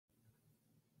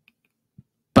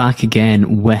back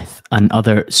again with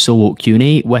another solo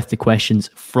Q&A with the questions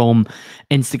from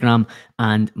Instagram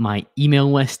and my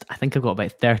email list. I think I've got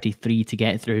about 33 to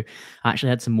get through. I actually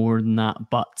had some more than that,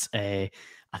 but I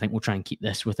think we'll try and keep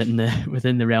this within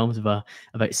the realms of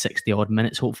about 60 odd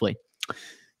minutes, hopefully.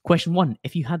 Question 1,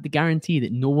 if you had the guarantee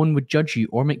that no one would judge you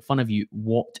or make fun of you,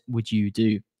 what would you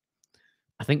do?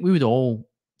 I think we would all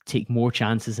take more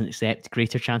chances and accept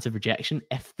greater chance of rejection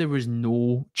if there was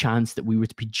no chance that we were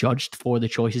to be judged for the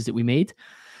choices that we made.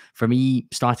 For me,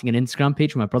 starting an Instagram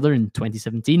page with my brother in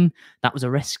 2017, that was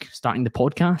a risk. Starting the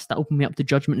podcast, that opened me up to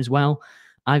judgment as well.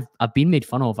 I've been made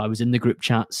fun of. I was in the group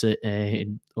chats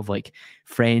of like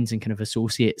friends and kind of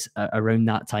associates around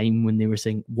that time when they were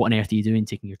saying, "What on earth are you doing,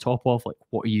 taking your top off? Like,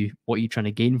 what are you trying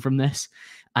to gain from this?"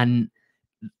 And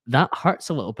that hurts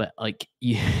a little bit. Like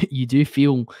you do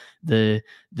feel the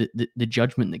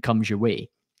judgment that comes your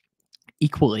way.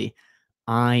 Equally,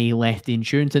 I left the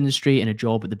insurance industry and a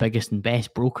job at the biggest and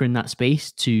best broker in that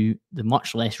space to the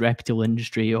much less reputable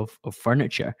industry of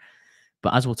furniture.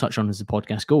 But as we'll touch on as the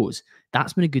podcast goes,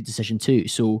 that's been a good decision too.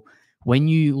 So when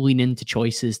you lean into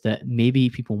choices that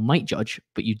maybe people might judge,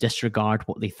 but you disregard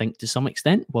what they think to some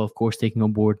extent, well, of course, taking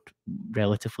on board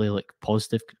relatively like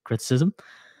positive criticism,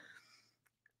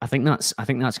 I think that's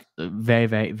very,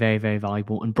 very, very, very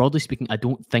valuable. And broadly speaking, I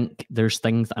don't think there's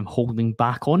things that I'm holding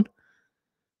back on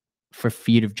for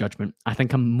fear of judgment. I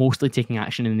think I'm mostly taking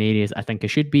action in the areas I think I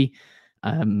should be.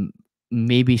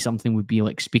 Maybe something would be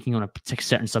like speaking on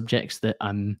certain subjects that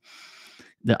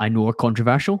I know are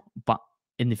controversial, but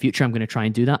in the future, I'm going to try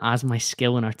and do that as my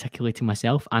skill in articulating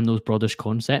myself and those broader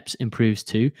concepts improves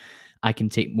too. I can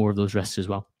take more of those risks as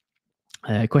well.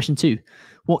 Question 2,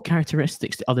 what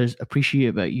characteristics do others appreciate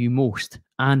about you most,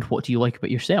 and what do you like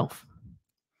about yourself?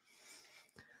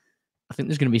 I think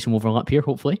there's going to be some overlap here,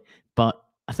 hopefully, but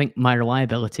I think my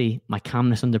reliability, my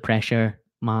calmness under pressure,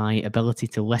 my ability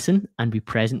to listen and be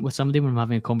present with somebody when I'm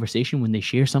having a conversation, when they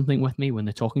share something with me, when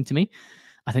they're talking to me,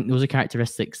 I think those are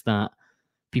characteristics that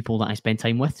people that I spend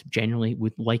time with generally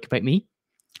would like about me.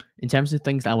 In terms of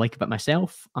things that I like about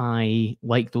myself, I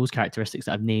like those characteristics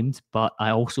that I've named, but I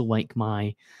also like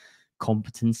my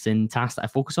competence in tasks that I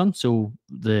focus on. So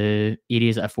the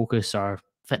areas that I focus are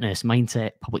fitness,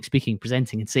 mindset, public speaking,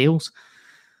 presenting, and sales.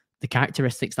 The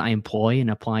characteristics that I employ and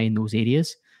apply in those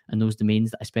areas and those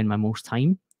domains that I spend my most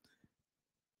time,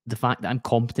 the fact that I'm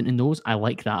competent in those, I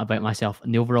like that about myself,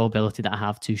 and the overall ability that I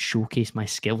have to showcase my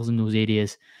skills in those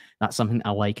areas, that's something that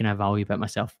I like and I value about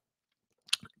myself.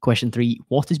 Question 3,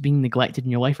 what is being neglected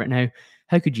in your life right now?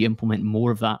 How could you implement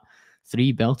more of that?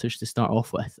 3 belters to start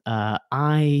off with.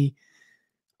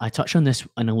 I touched on this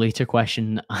in a later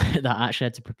question that I actually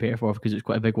had to prepare for because it was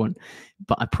quite a big one,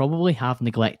 but I probably have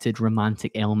neglected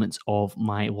romantic elements of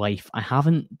my life. I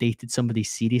haven't dated somebody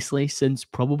seriously since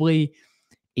probably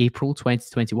April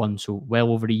 2021, so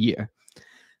well over a year.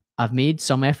 I've made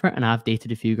some effort and I've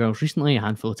dated a few girls recently, a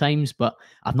handful of times, but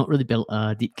I've not really built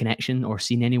a deep connection or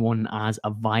seen anyone as a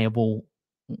viable,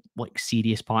 like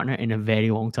serious partner in a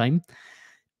very long time.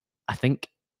 I think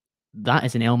that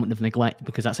is an element of neglect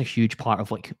because that's a huge part of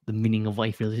like the meaning of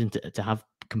life, really, isn't it? To have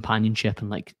companionship and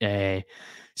like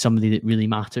somebody that really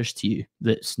matters to you,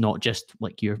 that's not just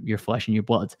like your flesh and your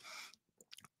blood.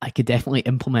 I could definitely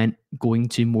implement going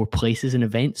to more places and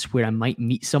events where I might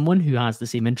meet someone who has the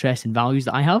same interests and values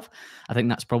that I have. I think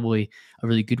that's probably a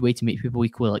really good way to meet people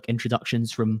equally, like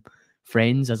introductions from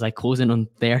friends. As I close in on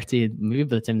 30, maybe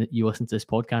by the time that you listen to this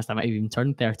podcast, I might even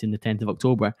turn 30 on the 10th of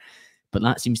October. But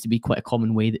that seems to be quite a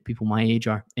common way that people my age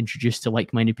are introduced to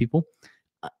like-minded people.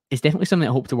 It's definitely something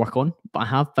I hope to work on, but I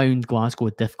have found Glasgow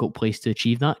a difficult place to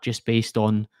achieve that just based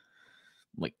on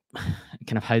like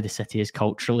kind of how the city is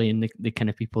culturally and the kind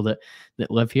of people that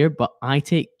live here. But I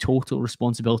take total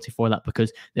responsibility for that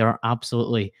because there are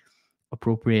absolutely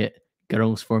appropriate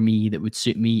girls for me that would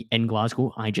suit me in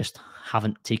Glasgow. I just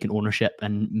haven't taken ownership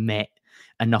and met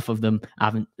enough of them. I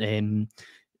haven't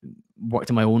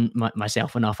worked on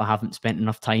myself enough. I haven't spent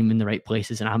enough time in the right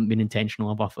places, and I haven't been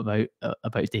intentional enough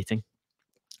about dating.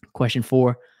 Question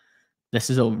 4. This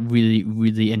is a really,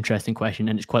 really interesting question,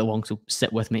 and it's quite long, so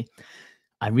sit with me.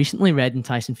 I recently read in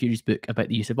Tyson Fury's book about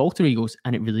the use of alter egos,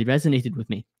 and it really resonated with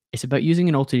me. It's about using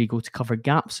an alter ego to cover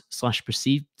gaps /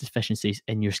 perceived deficiencies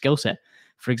in your skill set.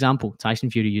 For example,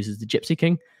 Tyson Fury uses the Gypsy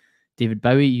King, David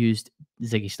Bowie used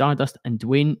Ziggy Stardust, and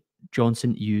Dwayne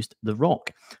Johnson used The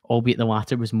Rock, albeit the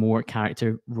latter was more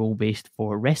character role-based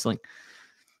for wrestling.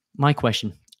 My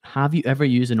question, have you ever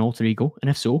used an alter ego, and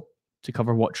if so, to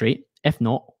cover what trait? If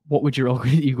not, what would your alter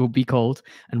ego be called,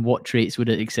 and what traits would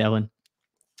it excel in?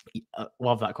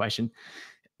 Love that question.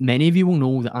 Many of you will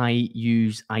know that I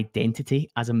use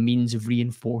identity as a means of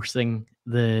reinforcing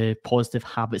the positive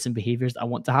habits and behaviors that I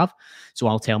want to have. So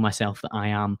I'll tell myself that I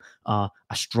am a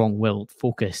strong-willed,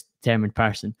 focused, determined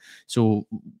person. So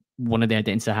one of the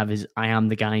identities I have is I am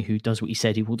the guy who does what he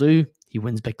said he will do. He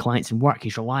wins big clients in work.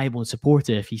 He's reliable and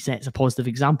supportive. He sets a positive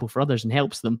example for others and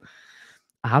helps them.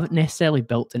 I haven't necessarily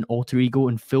built an alter ego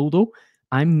in full, though.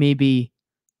 I'm maybe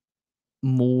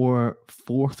more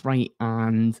forthright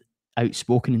and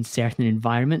outspoken in certain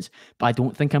environments, but I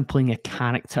don't think I'm playing a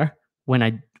character when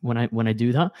I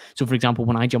do that. So, for example,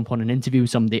 when I jump on an interview with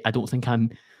somebody, I don't think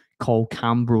I'm called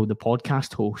CamBro, the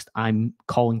podcast host. I'm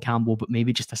Colin Campbell, but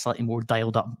maybe just a slightly more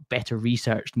dialed up, better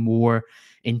researched, more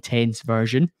intense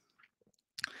version.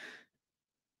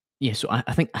 Yeah, so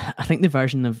I think the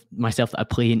version of myself that I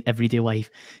play in everyday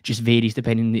life just varies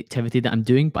depending on the activity that I'm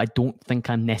doing, but I don't think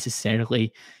I'm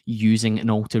necessarily using an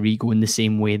alter ego in the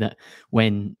same way that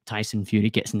when Tyson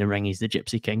Fury gets in the ring, he's the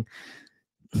Gypsy King.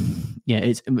 Yeah,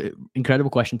 it's an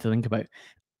incredible question to think about.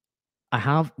 I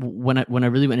have, when I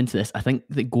really went into this, I think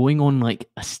that going on like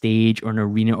a stage or an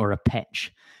arena or a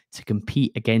pitch to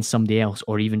compete against somebody else,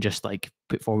 or even just like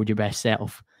put forward your best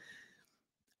self,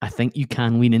 I think you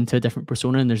can lean into a different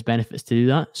persona and there's benefits to do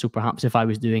that. So perhaps if I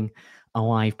was doing a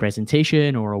live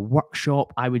presentation or a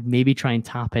workshop, I would maybe try and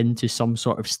tap into some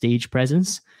sort of stage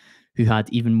presence who had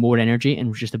even more energy and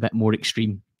was just a bit more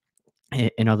extreme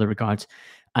in other regards.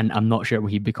 And I'm not sure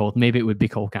what he'd be called. Maybe it would be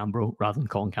called CamBro rather than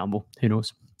Colin Campbell. Who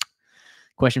knows?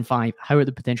 Question 5, how are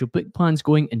the potential book plans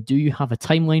going and do you have a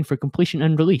timeline for completion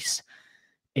and release?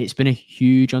 It's been a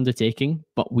huge undertaking,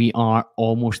 but we are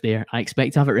almost there. I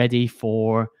expect to have it ready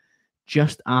for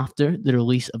just after the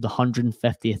release of the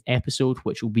 150th episode,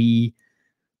 which will be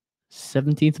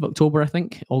 17th of October, I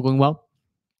think, all going well.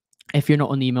 If you're not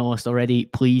on the email list already,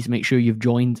 please make sure you've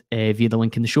joined via the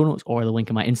link in the show notes or the link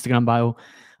in my Instagram bio.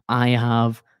 I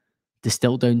have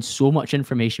distilled down so much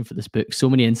information for this book, so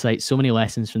many insights, so many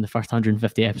lessons from the first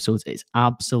 150 episodes. It's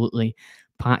absolutely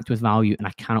packed with value, and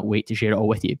I cannot wait to share it all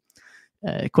with you.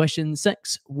 Question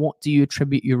 6, what do you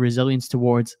attribute your resilience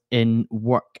towards in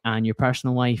work and your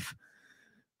personal life?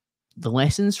 The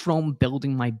lessons from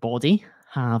building my body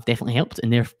have definitely helped,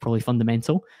 and they're probably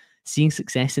fundamental. Seeing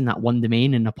success in that one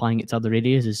domain and applying it to other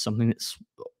areas is something that's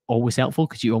always helpful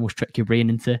because you almost trick your brain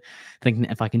into thinking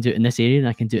that if I can do it in this area, then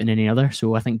I can do it in any other.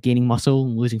 So I think gaining muscle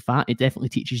and losing fat, it definitely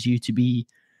teaches you to be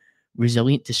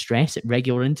resilient to stress at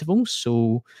regular intervals.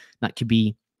 So that could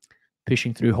be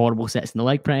pushing through horrible sets in the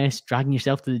leg press, dragging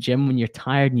yourself to the gym when you're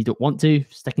tired and you don't want to,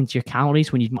 sticking to your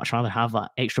calories when you'd much rather have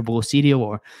that extra bowl of cereal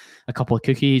or a couple of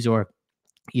cookies, or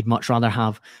you'd much rather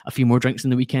have a few more drinks in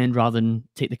the weekend rather than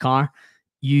take the car.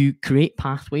 You create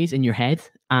pathways in your head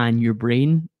and your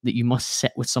brain that you must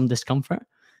sit with some discomfort,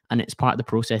 and it's part of the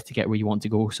process to get where you want to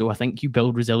go. So I think you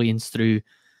build resilience through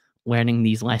learning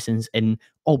these lessons in,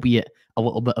 albeit a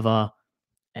little bit of a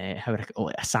how would I call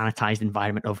it, a sanitized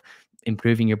environment of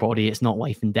improving your body. It's not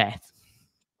life and death.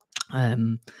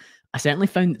 I certainly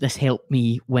found that this helped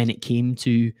me when it came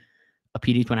to a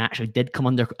period when I actually did come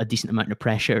under a decent amount of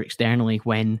pressure externally,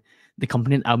 when the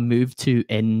company that I moved to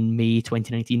in May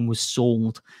 2019 was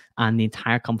sold and the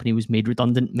entire company was made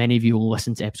redundant. Many of you will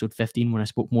listen to episode 15 when I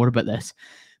spoke more about this.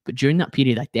 But during that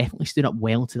period, I definitely stood up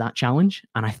well to that challenge.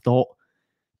 And I thought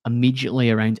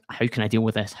immediately around, how can I deal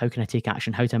with this? How can I take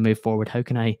action? How do I move forward? How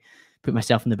can I put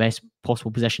myself in the best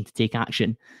possible position to take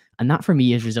action? And that for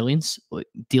me is resilience, like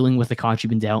dealing with the cards you've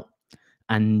been dealt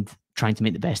and trying to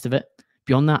make the best of it.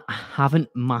 Beyond that, I haven't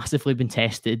massively been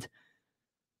tested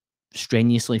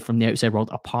strenuously from the outside world,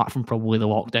 apart from probably the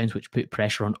lockdowns, which put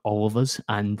pressure on all of us.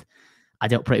 And I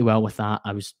dealt pretty well with that.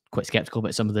 I was quite skeptical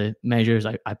about some of the measures.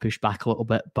 I pushed back a little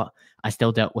bit, but I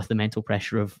still dealt with the mental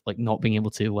pressure of like not being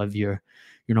able to live your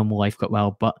normal life quite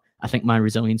well. But I think my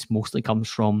resilience mostly comes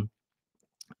from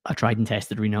a tried and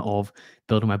tested arena of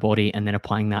building my body and then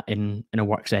applying that in a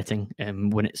work setting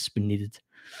when it's been needed.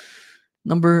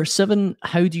 Number 7,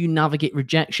 how do you navigate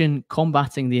rejection,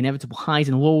 combating the inevitable highs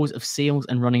and lows of sales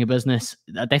and running a business?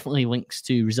 That definitely links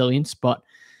to resilience, but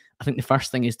I think the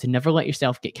first thing is to never let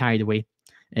yourself get carried away.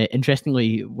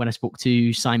 Interestingly, when I spoke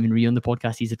to Simon Ree on the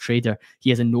podcast, he's a trader.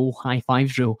 He has a no high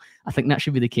fives rule. I think that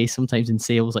should be the case sometimes in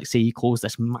sales. Like say you close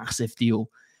this massive deal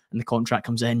and the contract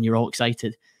comes in, you're all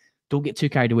excited. Don't get too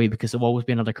carried away because there'll always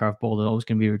be another curveball. There's always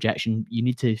going to be rejection. You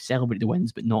need to celebrate the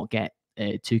wins, but not get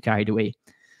too carried away.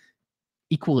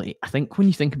 Equally, I think when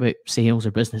you think about sales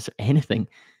or business or anything,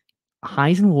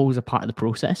 highs and lows are part of the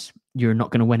process. You're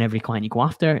not going to win every client you go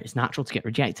after. It's natural to get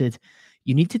rejected.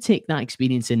 You need to take that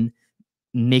experience and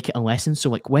make it a lesson. So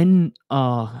like when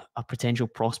a potential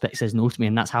prospect says no to me,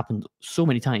 and that's happened so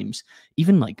many times,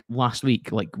 even like last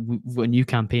week, like a new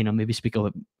campaign, I'll maybe speak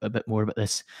a bit more about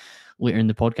this later in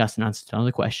the podcast and answer to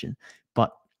another question.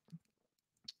 But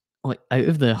like out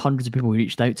of the hundreds of people we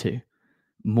reached out to,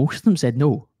 most of them said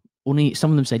no. Only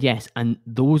some of them said yes. And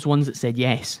those ones that said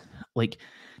yes, like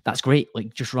that's great.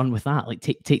 Like just run with that. Like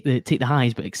take the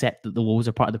highs, but accept that the lows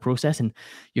are part of the process. And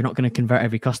you're not going to convert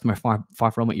every customer.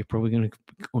 Far from it. You're probably going to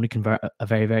only convert a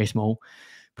very, very small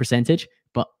percentage.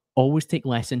 But always take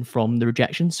lesson from the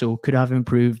rejection. So could I have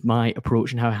improved my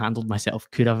approach and how I handled myself?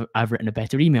 Could I've written a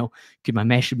better email? Could my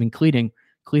message have been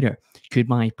clearer? Could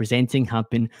my presenting have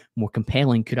been more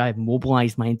compelling? Could I have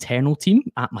mobilized my internal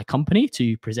team at my company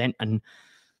to present and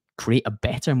create a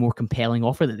better, more compelling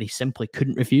offer that they simply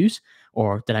couldn't refuse?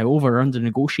 Or did I over or under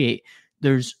negotiate?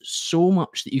 There's so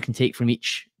much that you can take from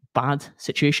each bad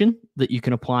situation that you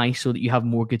can apply so that you have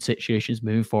more good situations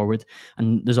moving forward.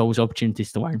 And there's always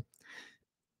opportunities to learn.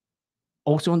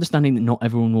 Also understanding that not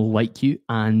everyone will like you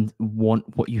and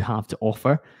want what you have to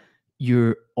offer.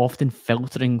 You're often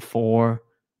filtering for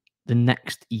the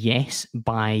next yes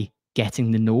by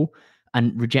getting the no.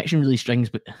 And rejection really stings,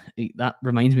 but that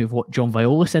reminds me of what John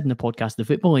Viola said in the podcast, The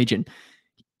Football Agent.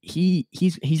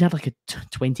 He's had like a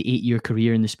 28-year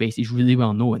career in the space. He's really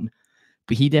well known.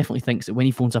 But he definitely thinks that when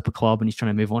he phones up a club and he's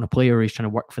trying to move on a player, or he's trying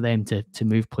to work for them to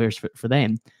move players for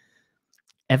them,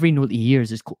 every no that he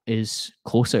hears is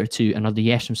closer to another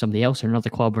yes from somebody else or another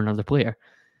club or another player.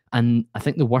 And I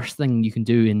think the worst thing you can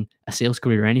do in a sales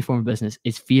career or any form of business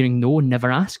is fearing no and never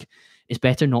ask. It's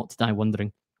better not to die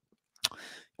wondering.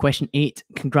 Question 8,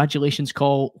 congratulations,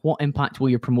 Call. What impact will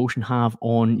your promotion have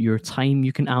on your time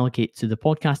you can allocate to the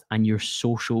podcast and your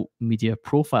social media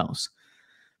profiles?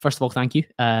 First of all, thank you.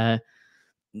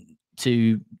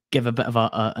 To give a bit of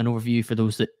an overview for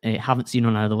those that haven't seen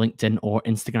on either LinkedIn or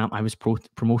Instagram, I was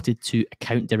promoted to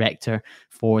account director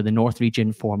for the North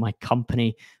region for my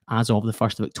company as of the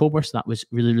 1st of October. So that was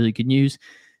really, really good news.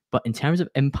 But in terms of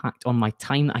impact on my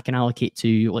time that I can allocate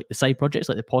to like the side projects,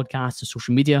 like the podcast and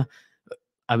social media,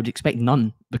 I would expect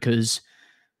none, because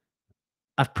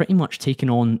I've pretty much taken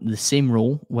on the same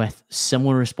role with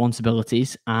similar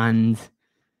responsibilities, and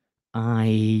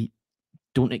I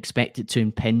don't expect it to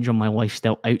impinge on my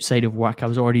lifestyle outside of work. I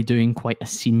was already doing quite a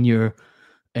senior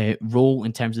role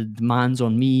in terms of demands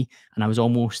on me, and I was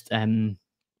almost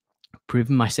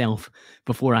proving myself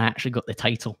before I actually got the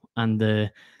title and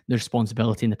the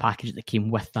responsibility and the package that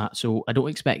came with that. So I don't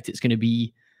expect it's going to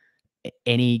be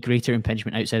any greater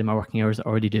impingement outside of my working hours that I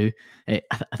already do.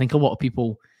 I think a lot of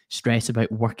people stress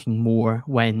about working more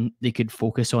when they could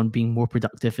focus on being more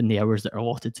productive in the hours that are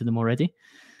allotted to them already.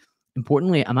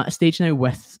 Importantly, I'm at a stage now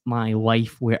with my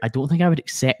life where I don't think I would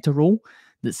accept a role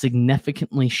that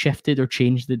significantly shifted or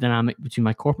changed the dynamic between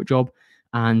my corporate job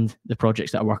and the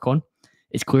projects that I work on.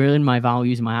 It's clear in my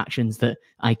values and my actions that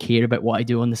I care about what I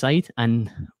do on the side,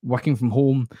 and working from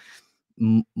home,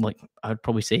 like I would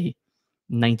probably say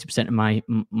 90% of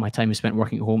my time is spent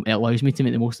working at home. It allows me to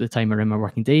make the most of the time around my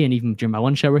working day and even during my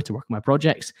lunch hour to work on my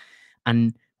projects.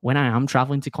 And when I am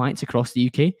traveling to clients across the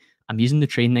UK, I'm using the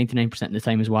train 99% of the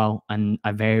time as well. And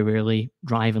I very rarely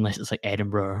drive unless it's like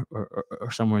Edinburgh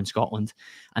or somewhere in Scotland.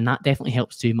 And that definitely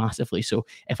helps too massively. So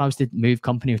if I was to move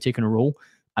company or take on a role,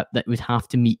 that would have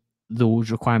to meet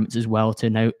those requirements as well to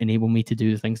now enable me to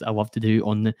do the things that I love to do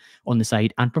on the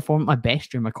side and perform at my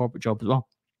best during my corporate job as well.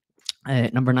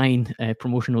 Number 9,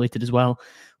 promotion related as well.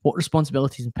 What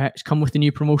responsibilities and perks come with the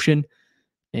new promotion?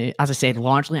 As I said,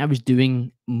 largely I was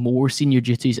doing more senior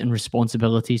duties and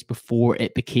responsibilities before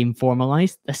it became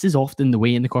formalized. This is often the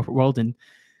way in the corporate world, and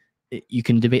you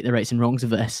can debate the rights and wrongs of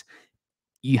this.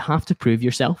 You have to prove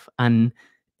yourself, and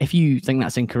if you think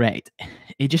that's incorrect,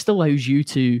 it just allows you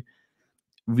to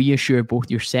reassure both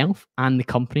yourself and the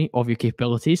company of your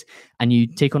capabilities, and you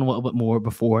take on a little bit more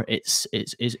before it's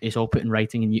all put in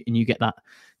writing and you get that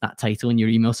title in your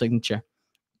email signature.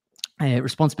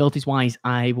 Responsibilities wise,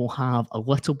 I will have a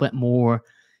little bit more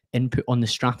input on the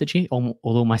strategy,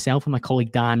 although myself and my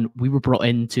colleague Dan, we were brought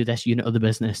into this unit of the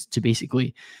business to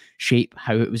basically shape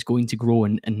how it was going to grow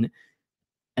and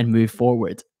move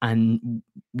forward. And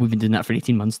we've been doing that for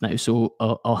 18 months now. So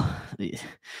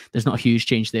there's not a huge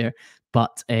change there.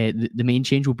 But the main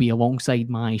change will be alongside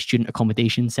my student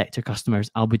accommodation sector customers.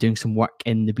 I'll be doing some work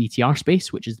in the BTR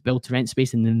space, which is the build to rent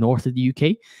space in the north of the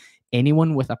UK.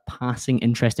 Anyone with a passing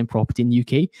interest in property in the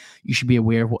UK, you should be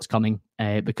aware of what's coming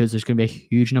because there's going to be a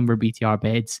huge number of BTR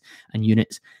beds and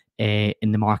units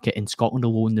in the market. In Scotland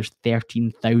alone, there's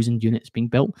 13,000 units being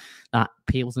built. That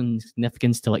pales in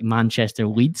significance to like Manchester,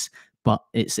 Leeds, but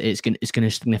it's going to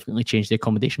significantly change the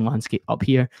accommodation landscape up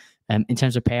here. In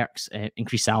terms of perks,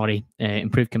 increased salary,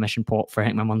 improved commission pot for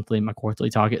hitting my monthly and my quarterly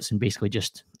targets, and basically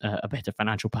just a better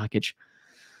financial package.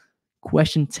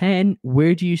 Question 10,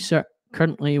 where do you sit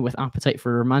currently with appetite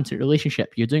for a romantic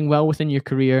relationship? You're doing well within your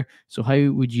career, so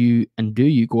how would you and do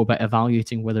you go about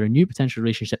evaluating whether a new potential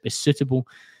relationship is suitable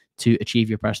to achieve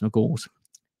your personal goals?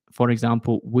 For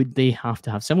example, would they have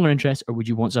to have similar interests, or would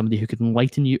you want somebody who could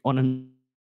enlighten you on an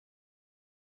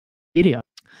area?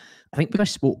 I think because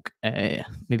I spoke,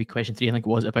 maybe question 3, I think it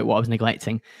was, about what I was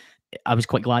neglecting, I was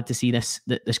quite glad to see this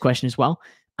question as well.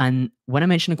 And when I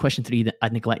mentioned in question 3 that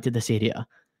I'd neglected this area,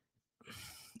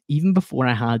 even before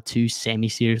I had 2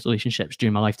 semi-serious relationships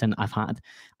during my lifetime that I've had,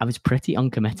 I was pretty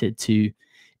uncommitted to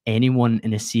anyone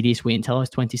in a serious way until I was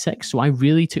 26. So I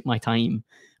really took my time,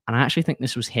 and I actually think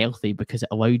this was healthy because it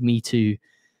allowed me to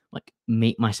like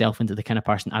make myself into the kind of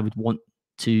person I would want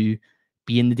to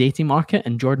be in the dating market.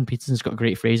 And Jordan Peterson's got a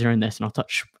great phrase around this, and I'll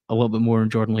touch a little bit more on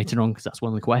Jordan later on because that's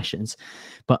one of the questions.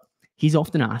 But he's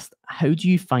often asked, how do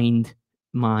you find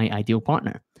my ideal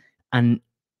partner? And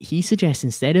he suggests,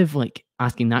 instead of like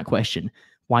asking that question,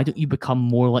 why don't you become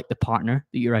more like the partner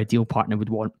that your ideal partner would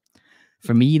want?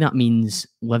 For me, that means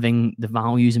living the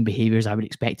values and behaviors I would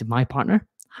expect of my partner,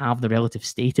 have the relative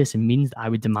status and means that I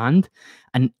would demand,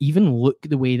 and even look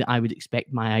the way that I would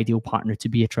expect my ideal partner to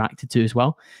be attracted to as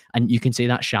well. And you can say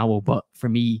that's shallow, but for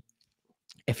me,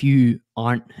 if you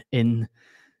aren't in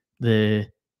the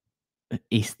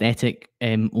aesthetic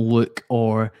look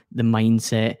or the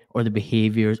mindset or the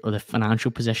behaviors or the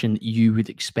financial position that you would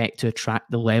expect to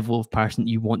attract the level of person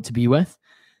you want to be with,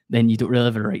 then you don't really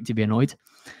have a right to be annoyed.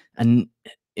 And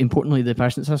importantly, the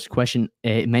person that's asked the question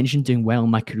mentioned doing well in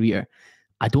my career.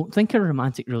 I don't think a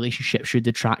romantic relationship should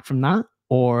detract from that,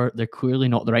 or they're clearly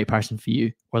not the right person for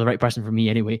you, or the right person for me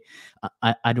anyway.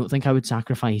 I don't think I would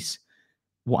sacrifice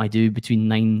what I do between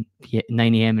 9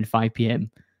 a.m. and 5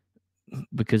 p.m.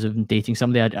 because of dating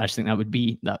somebody. I just think that would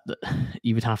be that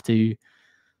you would have to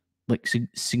like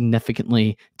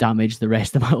significantly damage the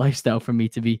rest of my lifestyle for me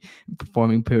to be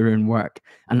performing poorer in work.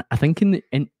 And I think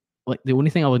in like the only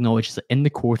thing I'll acknowledge is that in the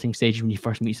courting stage, when you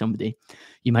first meet somebody,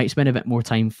 you might spend a bit more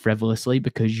time frivolously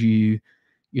because you're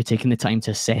taking the time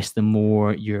to assess them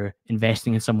more. You're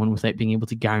investing in someone without being able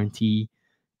to guarantee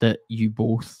that you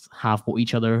both have what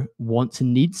each other wants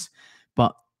and needs.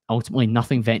 But ultimately,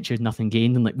 nothing ventured, nothing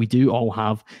gained. And like we do all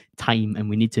have time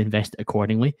and we need to invest it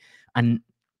accordingly. And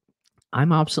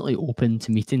I'm absolutely open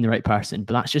to meeting the right person,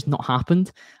 but that's just not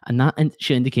happened. And that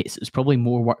actually indicates there's probably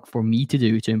more work for me to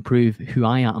do to improve who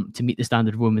I am, to meet the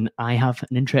standard of woman I have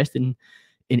an interest in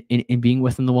being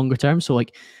with in the longer term. So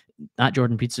like that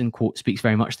Jordan Peterson quote speaks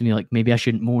very much to me. Like maybe I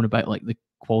shouldn't moan about like the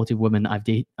quality of women that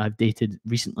I've dated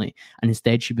recently, and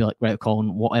instead should be like, right,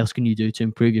 Colin, what else can you do to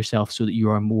improve yourself so that you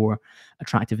are more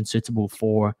attractive and suitable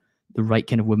for the right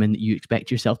kind of women that you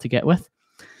expect yourself to get with?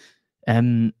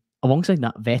 Alongside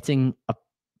that, vetting a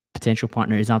potential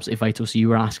partner is absolutely vital. So you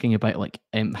were asking about like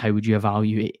how would you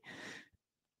evaluate?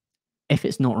 If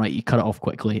it's not right, you cut it off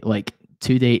quickly. Like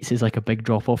 2 dates is like a big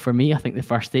drop off for me. I think the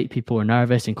first date, people are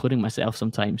nervous, including myself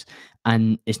sometimes,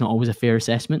 and it's not always a fair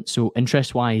assessment. So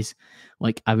interest wise,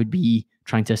 like I would be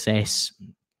trying to assess,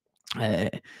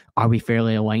 are we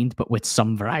fairly aligned, but with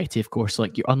some variety, of course.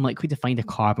 Like you're unlikely to find a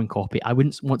carbon copy. I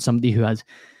wouldn't want somebody who has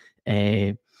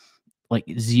like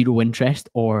zero interest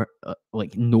or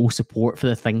like no support for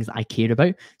the things that I care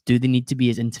about. Do they need to be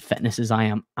as into fitness as I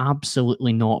am?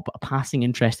 Absolutely not. But a passing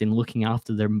interest in looking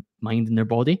after their mind and their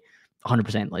body,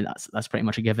 100%. Like that's pretty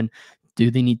much a given.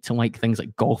 Do they need to like things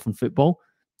like golf and football?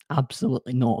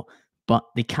 Absolutely not. But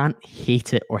they can't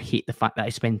hate it or hate the fact that I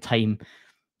spend time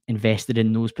invested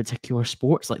in those particular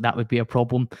sports. Like that would be a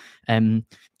problem.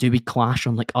 Do we clash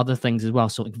on like other things as well?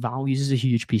 So like values is a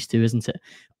huge piece too, isn't it?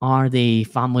 Are they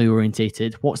family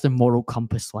orientated? What's their moral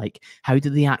compass like? How do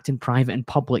they act in private and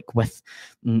public with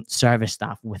service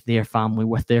staff, with their family,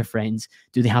 with their friends?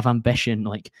 Do they have ambition?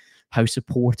 Like how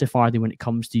supportive are they when it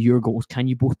comes to your goals? Can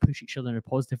you both push each other in a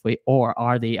positive way? Or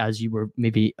are they, as you were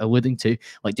maybe alluding to,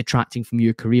 like detracting from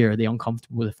your career? Are they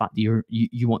uncomfortable with the fact that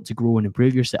you want to grow and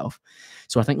improve yourself?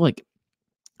 So I think like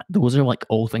those are like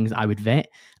all things I would vet.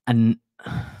 And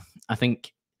I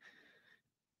think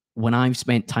when I've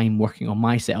spent time working on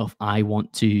myself, I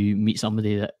want to meet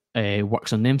somebody that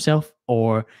works on themselves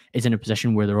or is in a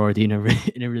position where they're already in a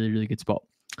really, really good spot.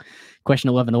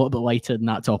 Question 11, a little bit lighter than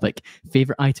that topic.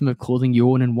 Favorite item of clothing you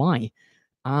own and why?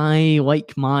 I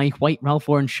like my white Ralph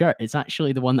Lauren shirt. It's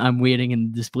actually the one that I'm wearing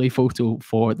in the display photo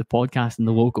for the podcast and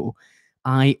the logo.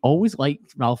 I always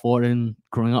liked Ralph Lauren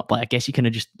growing up. Like, I guess you kind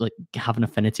of just like have an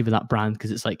affinity with that brand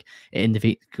because it's like it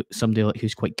indicates somebody like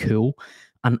who's quite cool.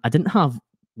 And I didn't have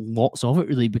lots of it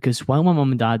really because while my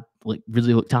mum and dad like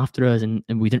really looked after us and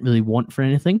we didn't really want for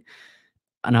anything,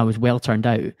 and I was well turned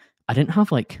out, I didn't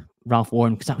have like Ralph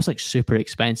Lauren because that was like super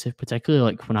expensive. Particularly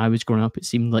like when I was growing up, it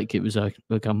seemed like it was a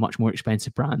much more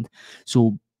expensive brand.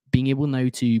 So being able now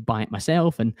to buy it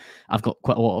myself, and I've got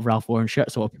quite a lot of Ralph Lauren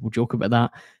shirts. A lot of people joke about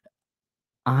that.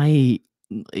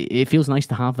 It feels nice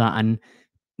to have that,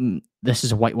 and this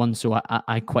is a white one, so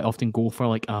I quite often go for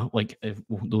like if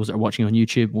those that are watching on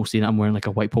YouTube will see that I'm wearing like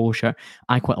a white polo shirt.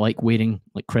 I quite like wearing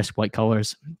like crisp white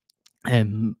colors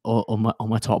on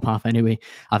my top half anyway.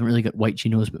 I haven't really got white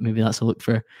chinos, but maybe that's a look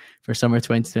for summer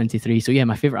 2023. So yeah,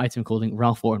 my favorite item of clothing,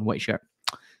 Ralph Lauren white shirt.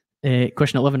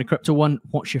 Question 11, a crypto one.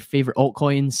 What's your favorite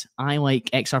altcoins? I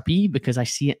like XRP because I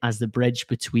see it as the bridge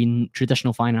between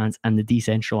traditional finance and the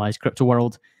decentralized crypto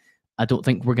world. I don't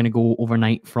think we're going to go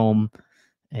overnight from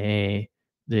the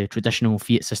traditional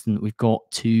fiat system that we've got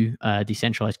to a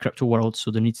decentralized crypto world. So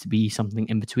there needs to be something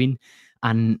in between.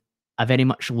 And I very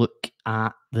much look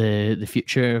at the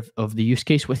future of the use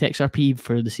case with XRP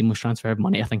for the seamless transfer of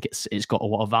money. I think it's got a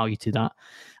lot of value to that.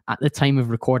 At the time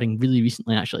of recording, really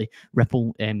recently actually,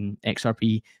 Ripple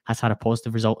XRP has had a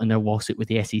positive result in their lawsuit with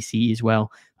the SEC as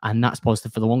well, and that's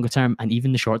positive for the longer term. And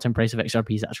even the short-term price of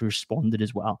XRP has actually responded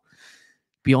as well.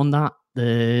 Beyond that,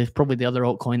 probably the other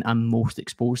altcoin I'm most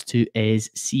exposed to is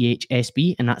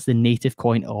CHSB, and that's the native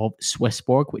coin of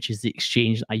Swissborg, which is the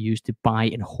exchange that I use to buy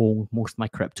and hold most of my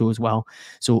crypto as well.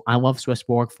 So I love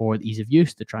Swissborg for the ease of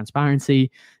use, the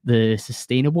transparency, the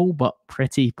sustainable but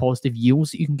pretty positive yields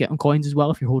that you can get on coins as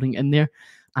well if you're holding it in there.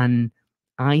 And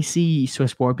I see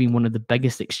Swissborg being one of the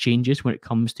biggest exchanges when it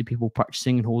comes to people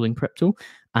purchasing and holding crypto.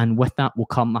 And with that will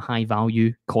come a high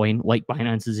value coin like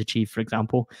Binance has achieved, for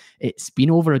example. It's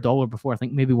been over $1 before. I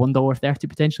think maybe $1.30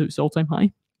 potentially its all-time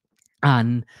high.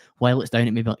 And while it's down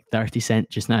at maybe like 30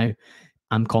 cents just now,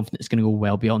 I'm confident it's going to go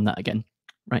well beyond that again.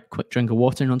 Right, quick drink of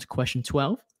water and on to question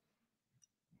 12.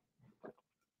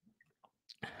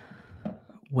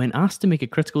 When asked to make a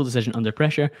critical decision under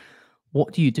pressure,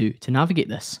 what do you do to navigate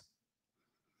this?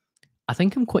 I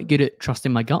think I'm quite good at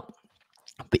trusting my gut,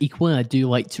 but equally I do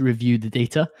like to review the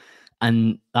data,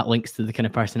 and that links to the kind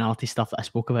of personality stuff that I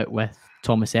spoke about with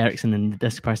Thomas Erickson and the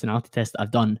DISC personality test that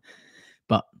I've done.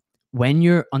 But when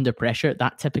you're under pressure,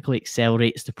 that typically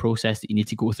accelerates the process that you need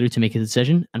to go through to make a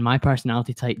decision, and my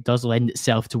personality type does lend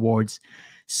itself towards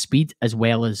speed as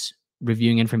well as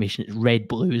reviewing information. It's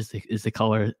red-blue is the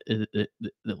color that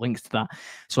links to that.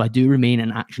 So I do remain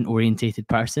an action-orientated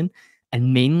person.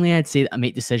 And mainly, I'd say that I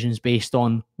make decisions based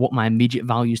on what my immediate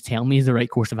values tell me is the right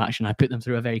course of action. I put them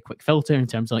through a very quick filter in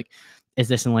terms of like, is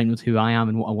this in line with who I am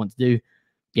and what I want to do?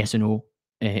 Yes or no,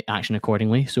 action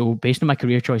accordingly. So based on my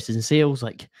career choices in sales,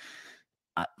 I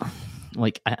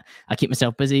keep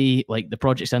myself busy, like the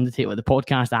projects I undertake, like the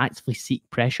podcast, I actively seek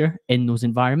pressure in those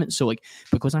environments. So like,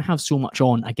 because I have so much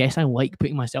on, I guess I like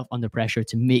putting myself under pressure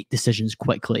to make decisions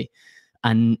quickly.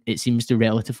 And it seems to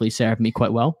relatively serve me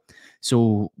quite well.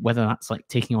 So whether that's like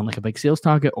taking on like a big sales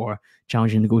target or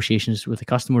challenging negotiations with a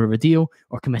customer or a deal,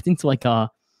 or committing to like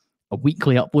a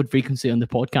weekly upload frequency on the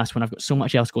podcast when I've got so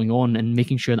much else going on, and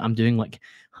making sure that I'm doing like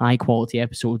high quality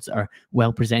episodes that are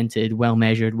well presented, well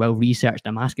measured, well researched,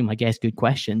 I'm asking my guests good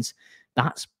questions,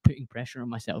 that's putting pressure on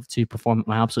myself to perform at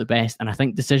my absolute best. And I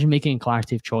think decision making and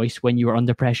clarity of choice when you are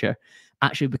under pressure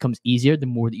actually becomes easier the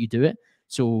more that you do it.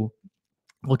 So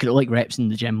look at it like reps in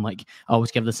the gym. Like I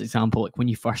always give this example, like when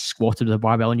you first squatted with a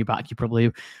barbell on your back, you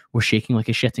probably were shaking like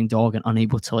a shitting dog and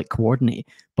unable to like coordinate.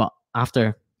 But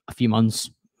after a few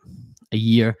months, a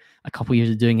year, a couple of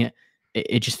years of doing it,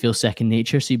 it just feels second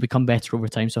nature. So you become better over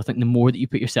time. So I think the more that you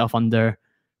put yourself under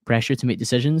pressure to make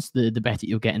decisions, the better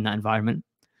you'll get in that environment.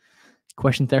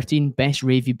 Question 13, best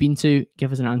rave you've been to?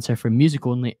 Give us an answer for music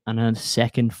only and a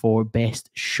second for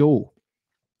best show.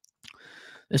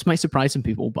 This might surprise some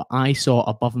people, but I saw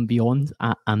Above and Beyond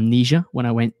at Amnesia when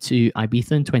I went to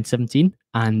Ibiza in 2017,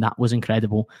 and that was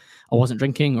incredible. I wasn't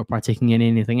drinking or partaking in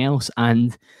anything else,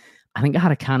 and I think I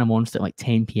had a can of Monster at like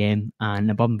 10 p.m.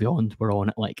 and Above and Beyond were on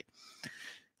at like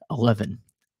 11,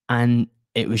 and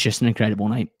it was just an incredible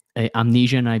night.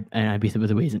 Amnesia and Ibiza, by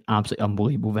the way, is an absolutely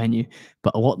unbelievable venue.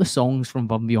 But a lot of the songs from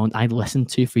Above and Beyond I'd listened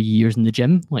to for years in the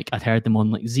gym. Like I'd heard them on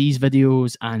like Z's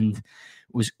videos and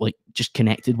was like just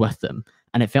connected with them.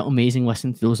 And it felt amazing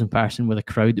listening to those in person with a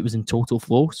crowd that was in total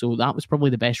flow. So that was probably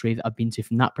the best rave that I've been to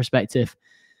from that perspective.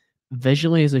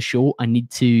 Visually as a show, I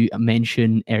need to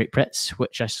mention Eric Pritz,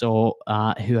 which I saw,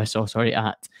 at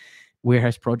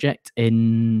Warehouse Project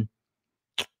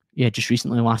just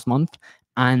recently last month.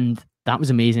 And that was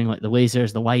amazing. Like the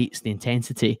lasers, the lights, the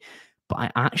intensity. But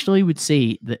I actually would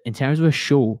say that in terms of a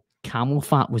show, camel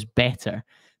fat was better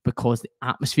because the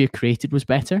atmosphere created was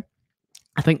better.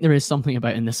 I think there is something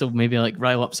about, and this will maybe like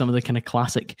rile up some of the kind of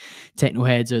classic techno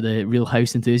heads or the real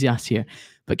house enthusiasts here,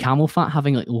 but camel fat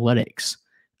having like lyrics,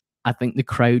 I think the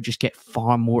crowd just get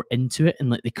far more into it, and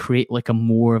like they create like a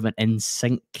more of an in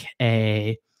sync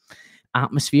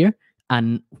atmosphere.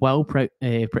 And while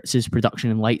Pritz's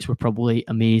production and lights were probably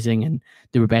amazing and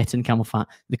they were better than Camel Fat,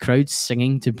 the crowd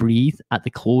singing to Breathe at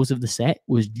the close of the set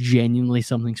was genuinely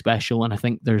something special, and I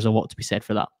think there's a lot to be said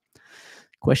for that.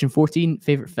 Question 14,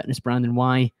 favorite fitness brand and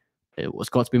why? It's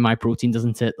got to be MyProtein,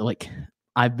 doesn't it? Like,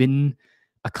 I've been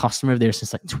a customer of theirs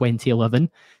since like 2011,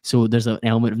 so there's an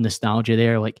element of nostalgia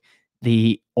there. Like,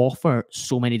 they offer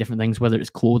so many different things, whether it's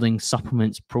clothing,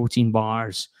 supplements, protein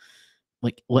bars,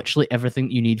 like literally everything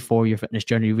that you need for your fitness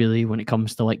journey, really, when it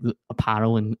comes to like the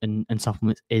apparel and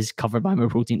supplements is covered by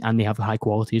MyProtein, and they have high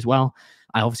quality as well.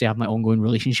 I obviously have my ongoing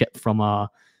relationship from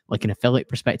like an affiliate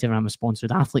perspective, and I'm a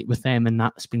sponsored athlete with them, and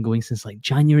that's been going since like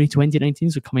January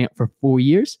 2019, so coming up for 4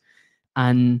 years.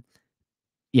 And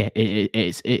yeah,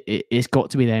 it's got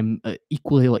to be them.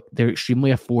 Equally, like they're extremely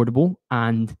affordable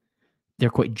and they're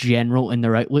quite general in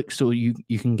their outlook, so you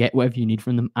can get whatever you need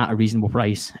from them at a reasonable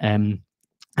price.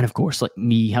 And of course, like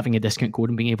me having a discount code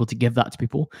and being able to give that to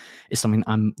people is something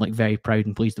I'm like very proud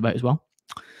and pleased about as well.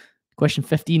 Question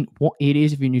 15, what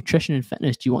areas of your nutrition and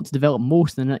fitness do you want to develop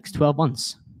most in the next 12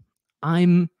 months?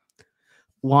 I'm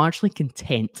largely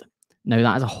content. Now,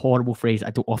 that is a horrible phrase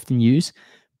I don't often use,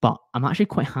 but I'm actually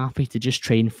quite happy to just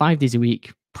train 5 days a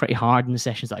week, pretty hard in the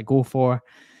sessions that I go for,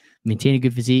 maintain a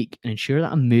good physique, and ensure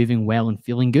that I'm moving well and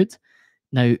feeling good.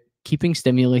 Now, keeping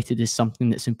stimulated is something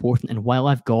that's important, and while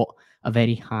I've got a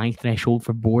very high threshold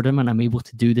for boredom and I'm able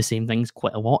to do the same things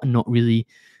quite a lot and not really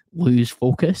lose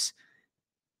focus,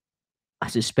 I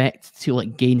suspect to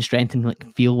like gain strength and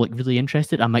like feel like really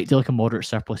interested, I might do like a moderate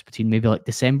surplus between maybe like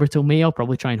December till May. I'll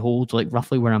probably try and hold like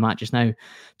roughly where I'm at just now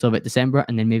till about December,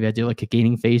 and then maybe I do like a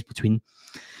gaining phase between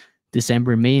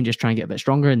December and May and just try and get a bit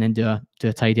stronger, and then do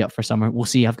a tidy up for summer. We'll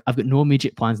see. I've got no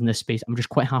immediate plans in this space. I'm just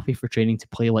quite happy for training to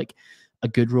play like a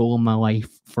good role in my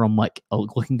life from like a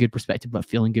looking good perspective, but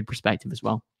feeling good perspective as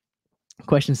well.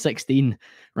 Question 16,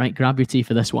 right? Grab your tea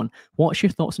for this one. What's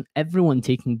your thoughts on everyone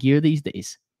taking gear these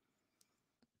days?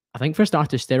 I think for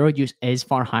starters, steroid use is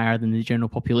far higher than the general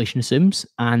population assumes.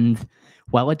 And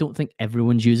while I don't think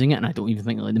everyone's using it, and I don't even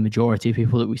think like the majority of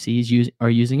people that we see are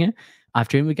using it, I've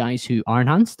trained with guys who are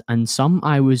enhanced, and some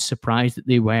I was surprised that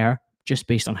they were just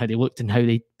based on how they looked and how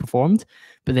they performed.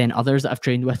 But then others that I've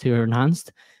trained with who are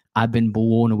enhanced, I've been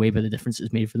blown away by the difference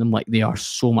it's made for them. Like, they are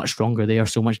so much stronger. They are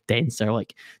so much denser.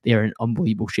 Like, they are in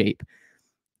unbelievable shape.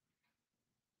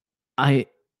 I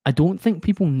don't think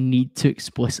people need to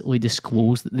explicitly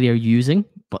disclose that they are using,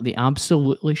 but they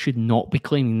absolutely should not be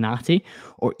claiming natty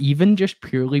or even just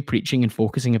purely preaching and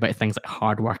focusing about things like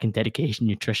hard work and dedication,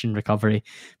 nutrition, recovery,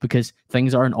 because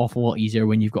things are an awful lot easier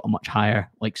when you've got a much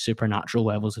higher, like, supernatural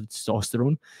levels of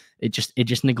testosterone. It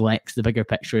just neglects the bigger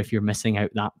picture if you're missing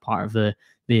out that part of the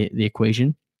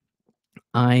equation.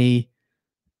 I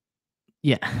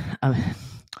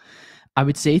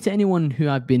would say to anyone who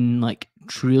I've been like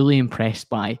truly impressed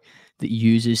by that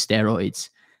uses steroids,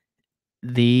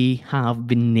 they have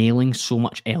been nailing so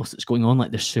much else that's going on.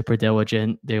 Like, they're super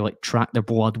diligent. They like track their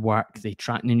blood work. They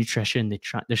track their nutrition. They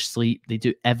track their sleep. They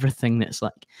do everything that's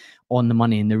like on the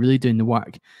money, and they're really doing the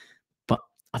work. But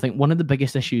I think one of the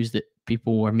biggest issues that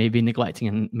people are maybe neglecting,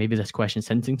 and maybe this question's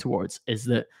hinting towards, is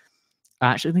that I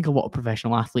actually think a lot of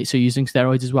professional athletes are using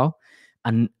steroids as well.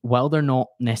 And while they're not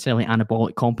necessarily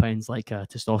anabolic compounds like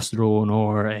testosterone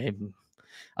or,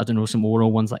 I don't know, some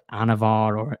oral ones like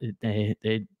Anavar or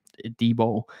the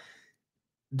D-ball,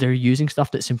 they're using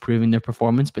stuff that's improving their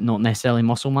performance, but not necessarily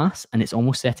muscle mass. And it's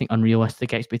almost setting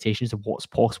unrealistic expectations of what's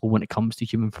possible when it comes to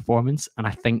human performance. And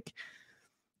I think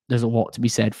there's a lot to be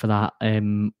said for that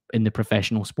in the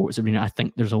professional sports arena. I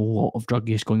think there's a lot of drug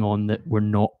use going on that we're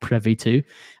not privy to,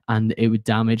 and it would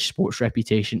damage sports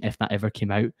reputation if that ever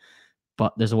came out.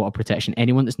 But there's a lot of protection.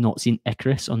 Anyone that's not seen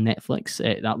Icarus on Netflix,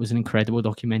 that was an incredible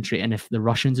documentary. And if the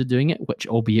Russians are doing it, which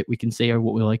albeit we can say are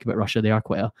what we like about Russia, they are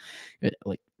quite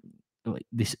like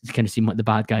this kind of seem like the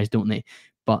bad guys, don't they?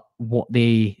 But what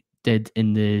they did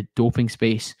in the doping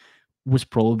space was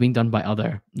probably being done by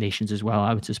other nations as well,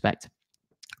 I would suspect.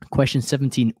 Question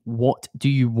 17, what do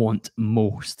you want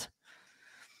most?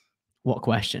 What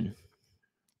question?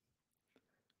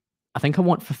 I think I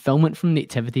want fulfillment from the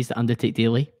activities that I undertake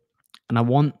daily. And I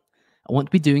want to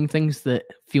be doing things that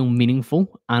feel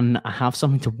meaningful, and I have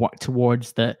something to work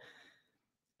towards that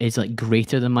is like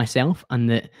greater than myself, and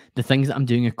that the things that I'm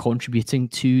doing are contributing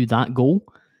to that goal.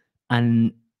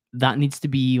 And that needs to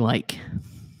be like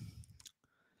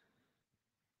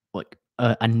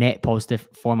a net positive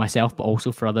for myself, but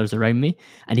also for others around me.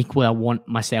 And equally, I want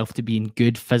myself to be in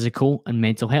good physical and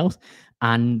mental health,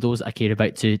 and those I care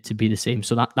about to be the same.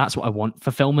 So that's what I want: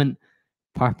 fulfillment,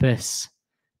 purpose,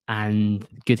 and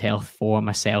good health for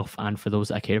myself and for those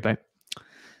that I care about.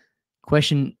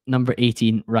 Question number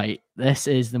 18. Right, this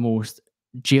is the most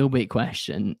jailbait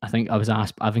question I think I was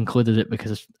asked. I've included it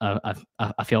because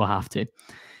I feel I have to.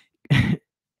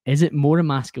 Is it more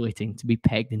emasculating to be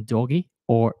pegged in doggy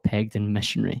or pegged in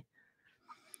missionary?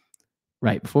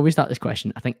 Right, before we start this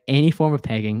question, I think any form of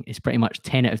pegging is pretty much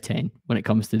 10 out of 10 when it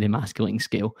comes to the emasculating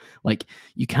scale. Like,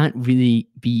 you can't really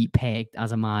be pegged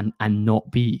as a man and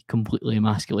not be completely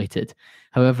emasculated.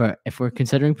 However, if we're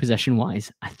considering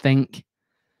position-wise, I think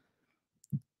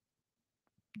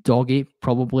doggy,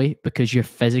 probably, because you're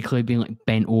physically being like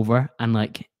bent over and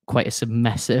like quite a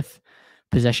submissive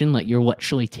position. Like, you're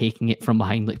literally taking it from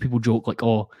behind. Like, people joke like,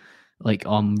 oh, like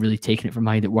I'm really taking it from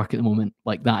behind at work at the moment.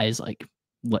 Like, that is like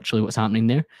literally what's happening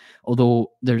there.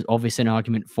 Although there's obviously an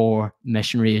argument for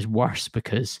missionary is worse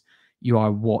because you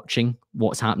are watching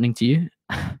what's happening to you.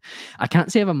 I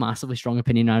can't say I have a massively strong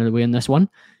opinion out of the way on this one.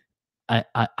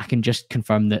 I can just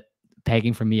confirm that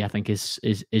pegging for me, I think, is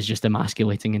just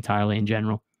emasculating entirely in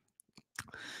general.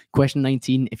 Question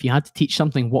 19. If you had to teach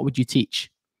something, what would you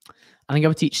teach? I think I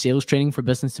would teach sales training for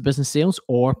business-to-business sales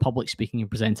or public speaking and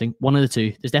presenting. One of the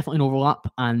two. There's definitely an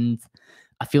overlap, and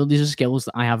I feel these are skills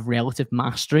that I have relative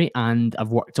mastery and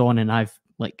I've worked on, and I've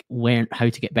like learned how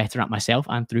to get better at myself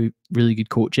and through really good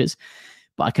coaches.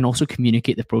 But I can also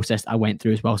communicate the process I went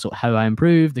through as well. So how I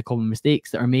improved, the common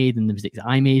mistakes that are made and the mistakes that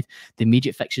I made, the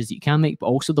immediate fixes that you can make, but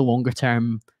also the longer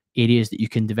term areas that you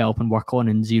can develop and work on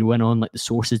and zero in on, like the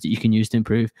sources that you can use to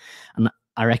improve. And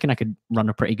I reckon I could run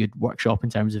a pretty good workshop in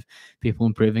terms of people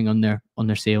improving on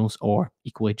their sales, or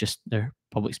equally just their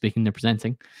public speaking, their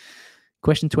presenting.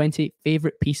 Question 20,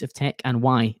 favorite piece of tech and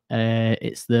why?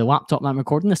 It's the laptop that I'm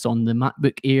recording this on, the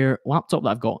MacBook Air laptop that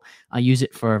I've got. I use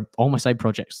it for all my side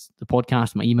projects, the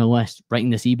podcast, my email list, writing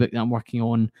this ebook that I'm working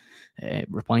on,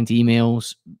 replying to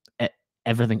emails,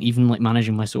 everything, even like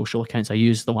managing my social accounts. I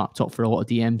use the laptop for a lot of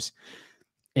DMs.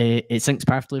 It syncs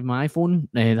perfectly with my iPhone.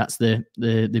 That's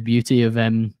the beauty of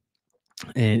iPhone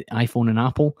and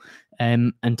Apple.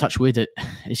 And touch wood,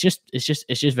 it's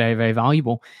just very, very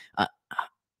valuable.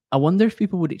 I wonder if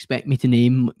people would expect me to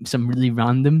name some really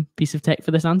random piece of tech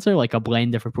for this answer, like a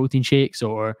blender for protein shakes,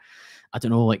 or I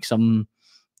don't know, like some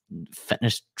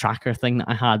fitness tracker thing that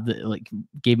I had that like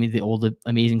gave me all the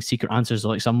amazing secret answers,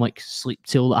 or like some like sleep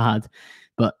tool that I had.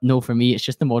 But no, for me, it's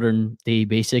just the modern day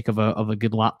basic of a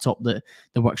good laptop that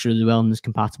works really well and is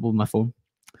compatible with my phone.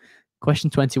 Question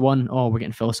 21. Oh, we're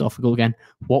getting philosophical again.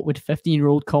 What would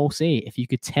 15-year-old Cole say if you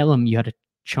could tell him you had a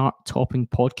chart-topping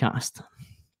podcast?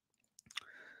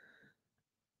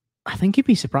 I think he'd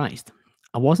be surprised.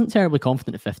 I wasn't terribly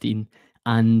confident at 15,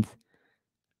 and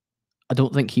I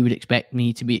don't think he would expect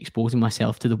me to be exposing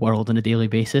myself to the world on a daily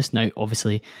basis. Now,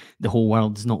 obviously, the whole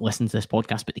world does not listen to this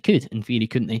podcast, but they could, in theory,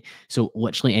 couldn't they? So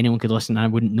literally anyone could listen, and I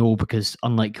wouldn't know, because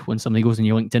unlike when somebody goes on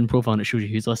your LinkedIn profile and it shows you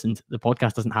who's listened, the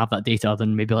podcast doesn't have that data other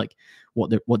than maybe like what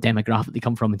demographic they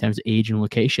come from in terms of age and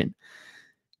location.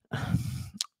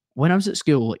 When I was at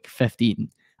school, like 15,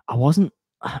 I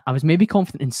was maybe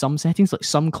confident in some settings, like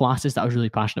some classes that I was really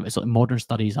passionate about. So like modern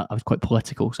studies, I was quite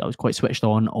political, so I was quite switched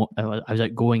on. I was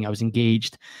outgoing, I was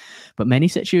engaged. But many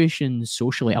situations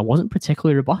socially, I wasn't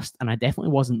particularly robust, and I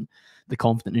definitely wasn't the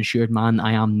confident and assured man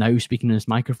I am now, speaking in this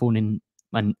microphone.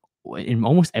 And in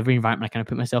almost every environment I kind of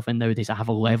put myself in nowadays, I have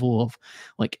a level of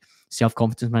like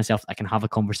self-confidence in myself that I can have a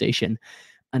conversation.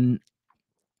 And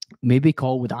maybe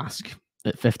Cole would ask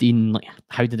at 15, like,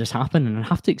 how did this happen? And I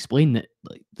have to explain that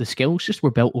like the skills just were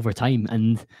built over time,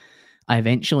 and I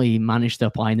eventually managed to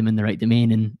apply them in the right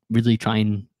domain and really try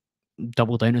and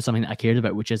double down on something that I cared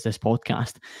about, which is this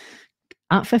podcast.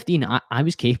 At 15, I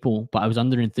was capable, but I was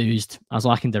under-enthused. I was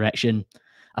lacking direction.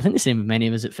 I think the same with many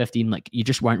of us at 15, like you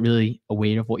just weren't really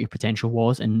aware of what your potential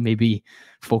was, and maybe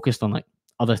focused on like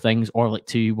other things, or like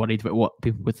too worried about what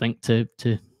people would think to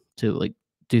like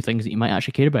do things that you might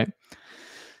actually care about.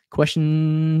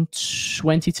 Question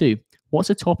 22. What's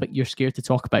a topic you're scared to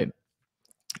talk about?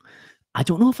 I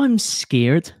don't know if I'm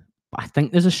scared, but I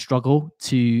think there's a struggle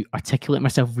to articulate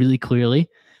myself really clearly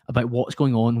about what's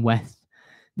going on with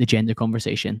the gender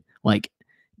conversation. Like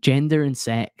gender and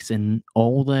sex and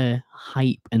all the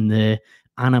hype and the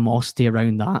animosity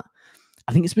around that.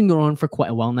 I think it's been going on for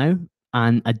quite a while now.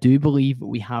 And I do believe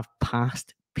we have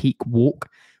passed peak woke,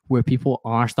 where people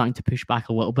are starting to push back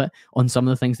a little bit on some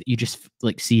of the things that you just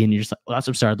like see and you're just like, well, that's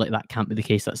absurd, like that can't be the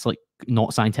case, that's like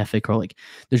not scientific, or like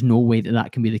there's no way that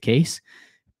that can be the case.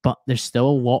 But there's still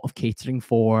a lot of catering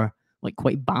for like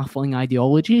quite baffling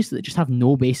ideologies that just have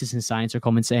no basis in science or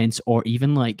common sense, or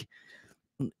even like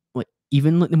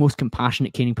even like the most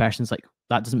compassionate, caring person's like,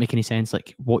 that doesn't make any sense.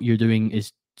 Like what you're doing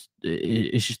is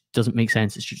it just doesn't make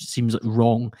sense. It just seems like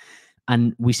wrong.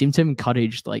 And we seem to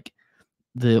encourage like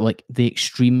the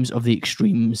extremes of the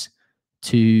extremes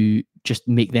to just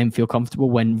make them feel comfortable,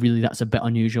 when really that's a bit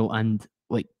unusual and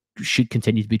like should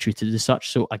continue to be treated as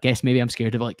such. So I guess maybe I'm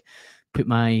scared of like put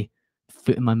my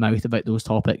foot in my mouth about those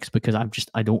topics, because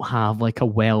I don't have like a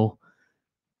well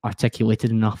articulated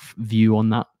enough view on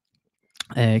that.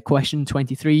 Question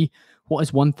 23. What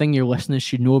is one thing your listeners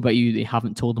should know about you they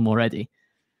haven't told them already?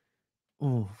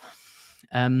 Oh,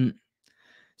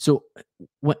 so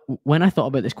when I thought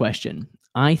about this question,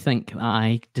 I think that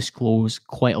I disclose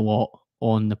quite a lot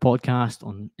on the podcast,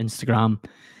 on Instagram,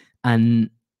 and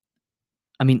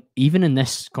I mean, even in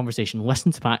this conversation,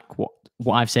 listen to back what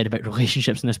I've said about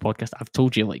relationships in this podcast. I've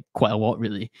told you like quite a lot,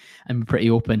 really. I'm pretty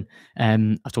open.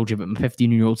 I've told you about my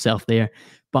 15-year-old self there,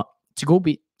 but to go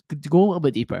a little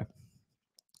bit deeper,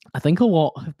 I think a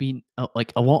lot have been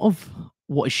like a lot of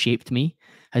what has shaped me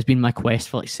has been my quest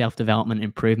for like self-development,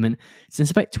 improvement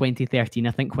since about 2013.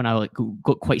 I think when I like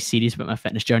got quite serious about my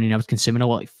fitness journey and I was consuming a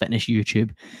lot of fitness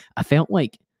YouTube, I felt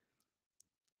like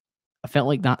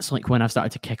that's like when I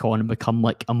started to kick on and become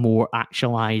like a more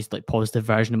actualized, like positive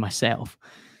version of myself.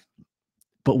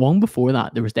 But long before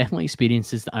that, there was definitely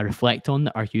experiences that I reflect on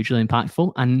that are hugely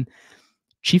impactful. And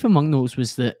chief among those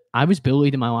was that I was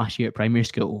bullied in my last year at primary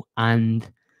school, and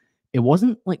it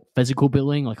wasn't like physical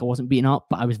bullying, like I wasn't beaten up,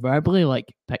 but I was verbally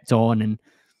like picked on and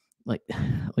like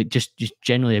just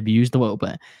generally abused a little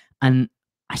bit. And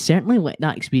I certainly let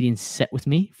that experience sit with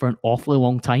me for an awfully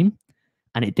long time.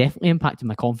 And it definitely impacted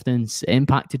my confidence. It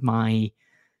impacted my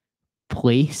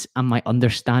place and my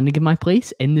understanding of my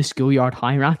place in the schoolyard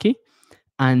hierarchy.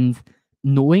 And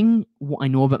knowing what I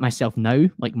know about myself now,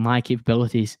 like my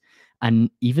capabilities and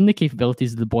even the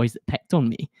capabilities of the boys that picked on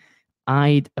me,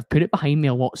 I'd have put it behind me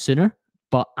a lot sooner.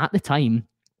 But at the time,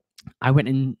 I went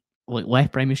in, like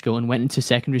left primary school and went into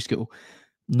secondary school,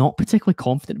 not particularly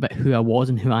confident about who I was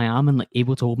and who I am, and like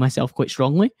able to hold myself quite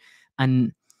strongly.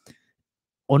 And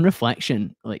on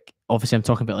reflection, like obviously I'm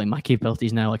talking about like my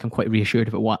capabilities now, like I'm quite reassured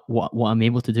about what I'm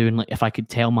able to do. And like if I could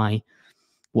tell my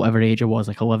whatever age I was,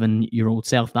 like 11-year-old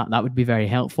self, that would be very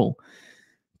helpful.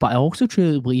 But I also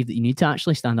truly believe that you need to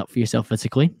actually stand up for yourself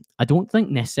physically. I don't think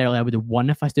necessarily I would have won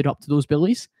if I stood up to those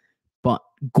bullies, but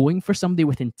going for somebody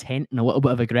with intent and a little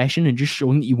bit of aggression and just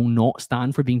showing that you will not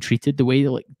stand for being treated the way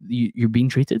that like you're being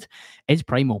treated is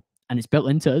primal, and it's built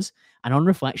into us. And on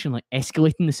reflection, like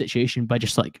escalating the situation by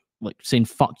just like saying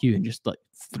fuck you and just like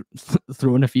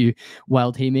throwing a few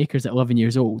wild haymakers at 11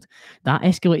 years old, that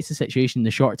escalates the situation in the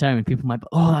short term. And people might be,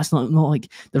 oh, that's not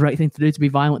like the right thing to do, to be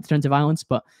violent, to turn to violence.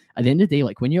 But at the end of the day,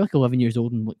 like when you're like 11 years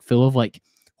old and like full of like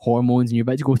hormones and you're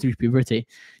about to go through puberty,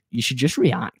 you should just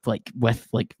react like with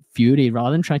like fury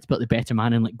rather than try to be the better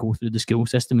man and like go through the school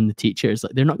system and the teachers.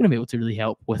 Like they're not going to be able to really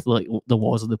help with like the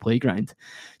laws of the playground.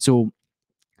 So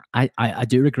I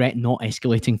do regret not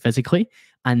escalating physically,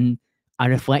 and I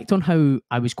reflect on how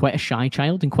I was quite a shy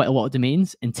child in quite a lot of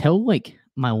domains until like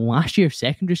my last year of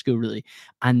secondary school, really.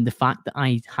 And the fact that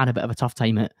I had a bit of a tough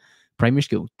time at primary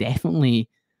school definitely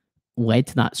led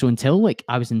to that. So until like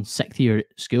I was in 6th year at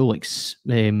school, like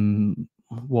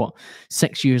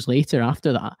 6 years later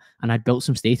after that, and I'd built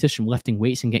some status from lifting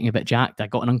weights and getting a bit jacked, I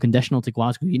got an unconditional to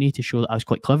Glasgow Uni to show that I was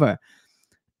quite clever.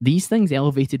 These things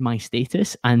elevated my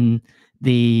status, and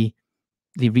they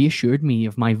reassured me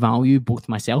of my value, both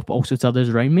to myself but also to others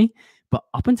around me. But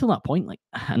up until that point, like,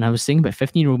 and I was saying about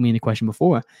 15-year-old me in the question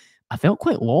before, I felt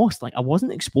quite lost. Like I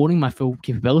wasn't exploring my full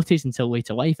capabilities until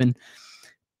later life. And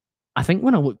I think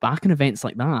when I look back on events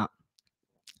like that,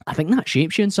 I think that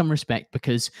shapes you in some respect,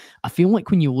 because I feel like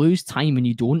when you lose time and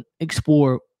you don't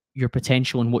explore your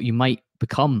potential and what you might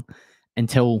become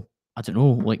until, I don't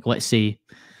know, like let's say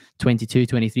 22,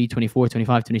 23, 24,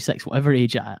 25, 26, whatever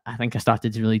age I think I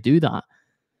started to really do that,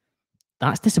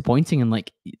 that's disappointing. And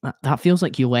like that feels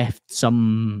like you left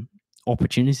some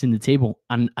opportunities in the table.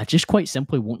 And I just quite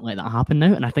simply won't let that happen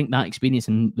now. And I think that experience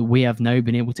and the way I've now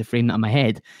been able to frame that in my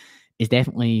head is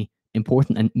definitely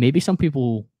important. And maybe some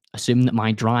people assume that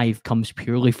my drive comes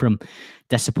purely from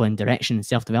discipline, direction, and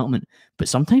self-development. But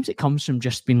sometimes it comes from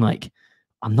just being like,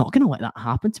 I'm not going to let that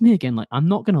happen to me again. Like I'm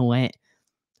not going to let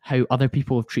how other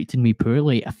people have treated me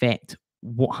poorly affect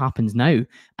what happens now.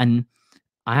 And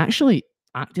I actually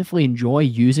actively enjoy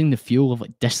using the fuel of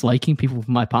like disliking people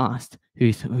from my past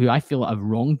who I feel have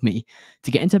wronged me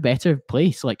to get into a better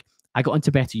place. Like I got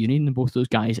into better uni than both those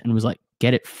guys and was like,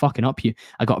 get it fucking up you.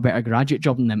 I got a better graduate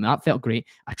job than them. That felt great.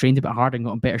 I trained a bit harder and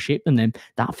got in better shape than them.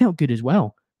 That felt good as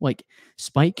well. Like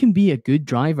spite can be a good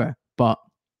driver, but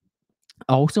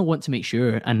I also want to make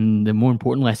sure, and the more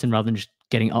important lesson rather than just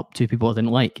getting up to people I didn't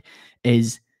like,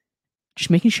 is just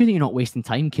making sure that you're not wasting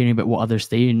time caring about what others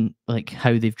say and like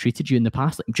how they've treated you in the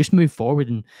past. Like just move forward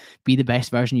and be the best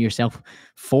version of yourself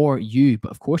for you. But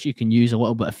of course you can use a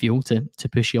little bit of fuel to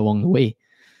push you along the way.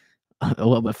 A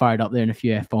little bit fired up there and a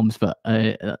few F-bombs, but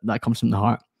that comes from the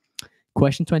heart.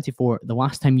 Question 24, the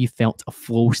last time you felt a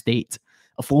flow state.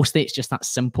 A flow state's just that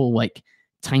simple, like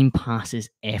time passes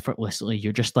effortlessly.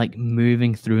 You're just like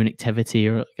moving through an activity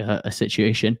or like a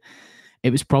situation. It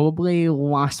was probably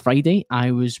last Friday. I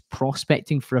was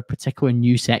prospecting for a particular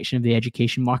new section of the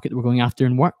education market that we're going after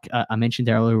in work. I mentioned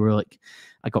earlier,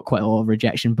 I got quite a lot of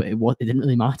rejection, but it didn't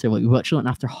really matter. Like we were actually went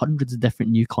after hundreds of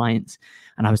different new clients,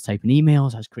 and I was typing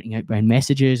emails, I was creating outbound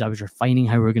messages, I was refining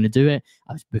how we were going to do it,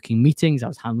 I was booking meetings, I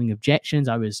was handling objections,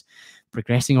 I was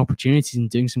progressing opportunities and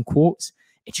doing some quotes.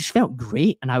 It just felt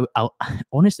great, and I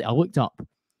honestly I looked up,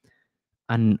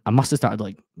 and I must have started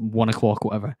like 1 o'clock,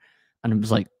 whatever, and it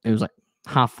was like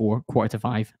 4:30,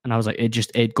 4:45, and I was like,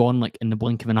 it'd gone like in the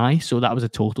blink of an eye. So that was a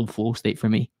total flow state for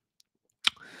me.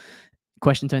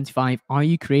 Question 25, are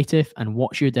you creative and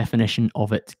what's your definition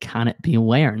of it? Can it be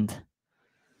learned?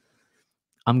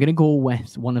 I'm going to go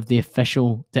with one of the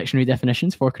official dictionary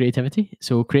definitions for creativity.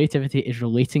 So creativity is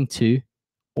relating to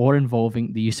or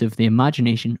involving the use of the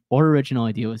imagination or original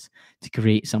ideas to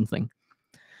create something.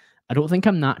 I don't think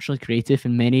I'm naturally creative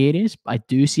in many areas, but I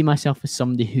do see myself as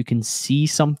somebody who can see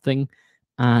something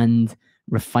and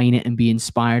refine it and be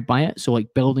inspired by it. So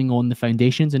like building on the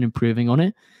foundations and improving on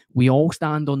it. We all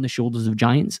stand on the shoulders of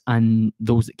giants and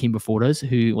those that came before us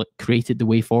who like created the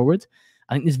way forward.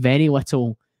 I think there's very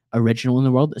little original in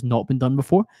the world that's not been done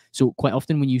before. So quite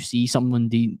often when you see someone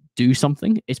do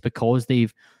something, it's because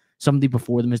somebody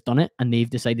before them has done it and they've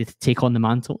decided to take on the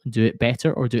mantle and do it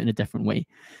better or do it in a different way.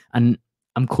 And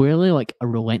I'm clearly like a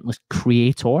relentless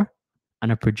creator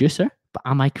and a producer, but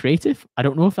am I creative? I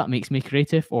don't know if that makes me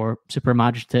creative or super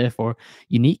imaginative or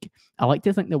unique. I like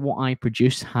to think that what I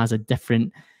produce has a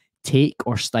different take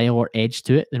or style or edge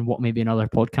to it than what maybe another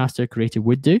podcaster creator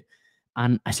would do.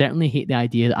 And I certainly hate the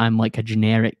idea that I'm like a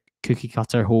generic cookie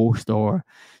cutter host or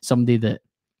somebody that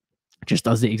just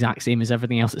does the exact same as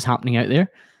everything else that's happening out there.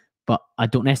 But I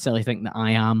don't necessarily think that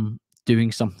I am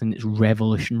doing something that's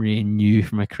revolutionary and new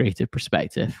from a creative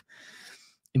perspective.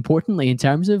 Importantly, in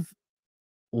terms of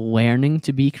learning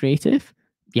to be creative,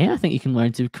 yeah, I think you can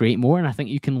learn to create more, and I think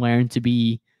you can learn to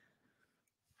be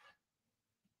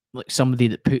like somebody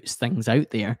that puts things out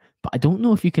there, but I don't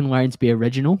know if you can learn to be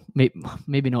original.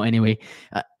 Maybe not anyway.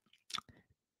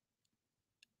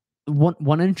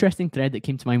 One interesting thread that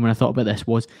came to mind when I thought about this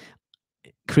was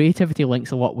creativity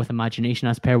links a lot with imagination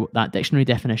as per that dictionary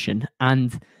definition,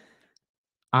 and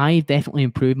I definitely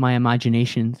improved my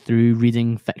imagination through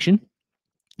reading fiction.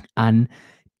 And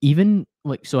even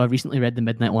like, so I recently read The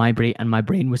Midnight Library and my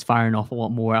brain was firing off a lot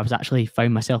more. I was actually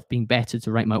found myself being better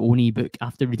to write my own ebook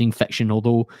after reading fiction,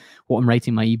 although what I'm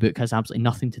writing my ebook has absolutely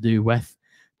nothing to do with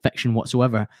fiction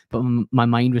whatsoever. But my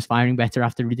mind was firing better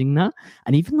after reading that.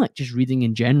 And even like just reading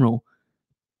in general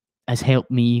has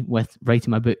helped me with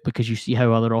writing my book, because you see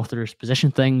how other authors position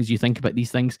things, you think about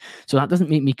these things. So that doesn't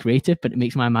make me creative, but it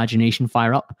makes my imagination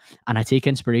fire up. And I take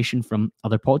inspiration from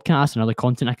other podcasts and other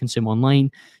content I consume online.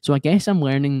 So I guess I'm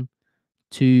learning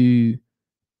to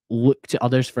look to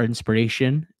others for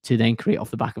inspiration to then create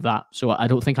off the back of that. So I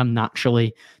don't think I'm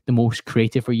naturally the most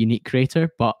creative or unique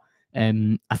creator, but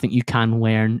I think you can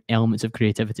learn elements of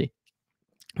creativity.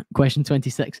 Question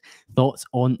 26, thoughts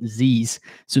on Z's.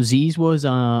 So Z's was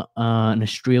an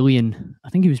Australian, I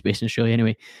think he was based in Australia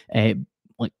anyway,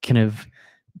 like kind of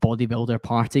bodybuilder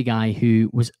party guy who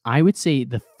was, I would say,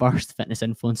 the first fitness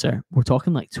influencer. We're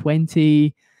talking like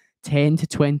 2010 to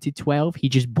 2012. He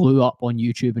just blew up on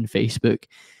YouTube and Facebook.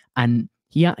 And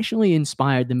he actually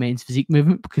inspired the men's physique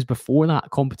movement, because before that,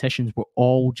 competitions were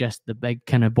all just the big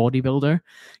kind of bodybuilder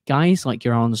guys like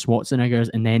your Arnold Schwarzeneggers,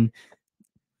 and then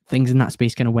things in that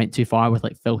space kind of went too far with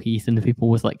like Phil Heath and the people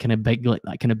with like kind of big, like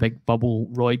that kind of big bubble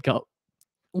roid gut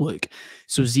look.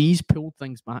 So Z's pulled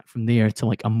things back from there to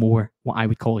like a more what I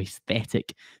would call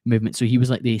aesthetic movement. So he was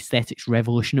like the aesthetics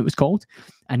revolution, it was called.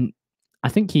 And I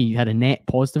think he had a net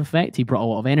positive effect. He brought a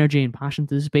lot of energy and passion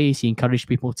to the space. He encouraged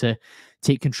people to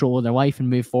take control of their life and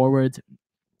move forward.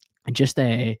 And just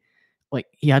like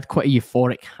he had quite a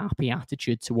euphoric, happy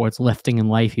attitude towards lifting in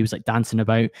life. He was like dancing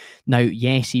about. Now,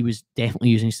 yes, he was definitely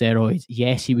using steroids.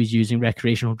 Yes, he was using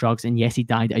recreational drugs, and yes, he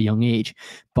died at a young age.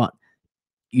 But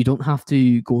you don't have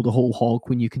to go the whole hog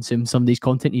when you consume somebody's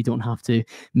content. You don't have to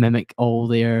mimic all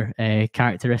their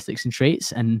characteristics and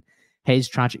traits. And his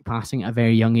tragic passing at a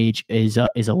very young age is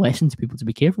a lesson to people to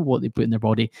be careful what they put in their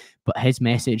body. But his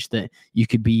message that you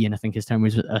could be, and I think his term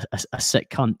was a sick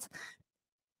cunt,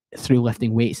 through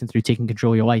lifting weights and through taking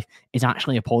control of your life, is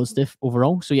actually a positive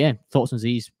overall. So yeah, thoughts on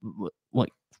these,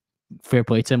 like, fair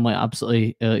play to him, like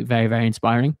absolutely very, very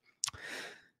inspiring.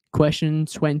 Question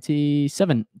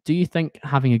 27. Do you think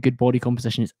having a good body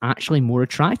composition is actually more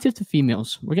attractive to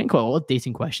females? We're getting quite a lot of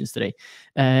dating questions today.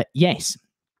 Yes.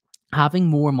 Having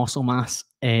more muscle mass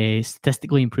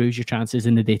statistically improves your chances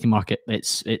in the dating market.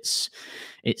 It's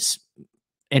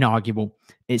inarguable.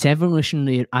 It's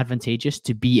evolutionarily advantageous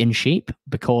to be in shape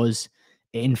because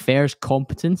it infers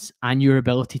competence and your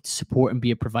ability to support and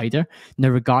be a provider. Now,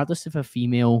 regardless if a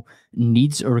female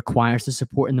needs or requires the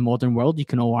support in the modern world, you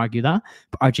can all argue that,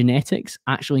 but our genetics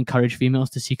actually encourage females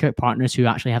to seek out partners who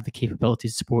actually have the capability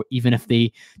to support, even if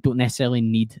they don't necessarily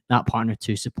need that partner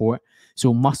to support.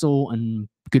 So muscle and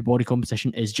good body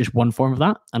composition is just one form of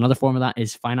that. Another form of that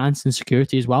is finance and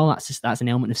security as well. That's an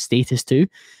element of status too,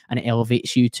 and it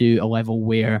elevates you to a level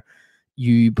where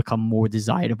you become more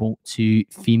desirable to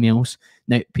females.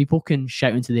 Now, people can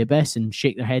shout into the abyss and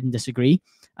shake their head and disagree,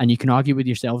 and you can argue with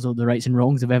yourselves all the rights and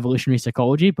wrongs of evolutionary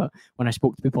psychology, but when I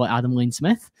spoke to people like Adam Lane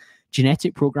Smith,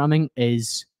 genetic programming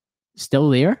is still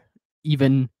there,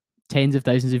 even tens of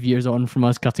thousands of years on from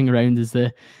us cutting around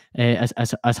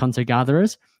as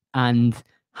hunter-gatherers, and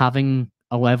having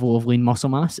a level of lean muscle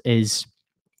mass is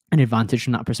an advantage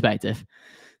from that perspective.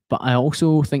 But I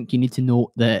also think you need to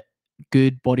note that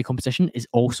good body composition is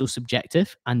also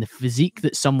subjective, and the physique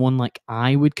that someone like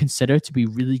I would consider to be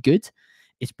really good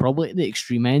is probably at the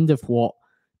extreme end of what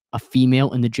a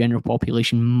female in the general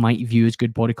population might view as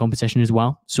good body composition as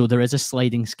well. So there is a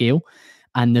sliding scale,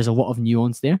 and there's a lot of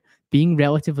nuance there. Being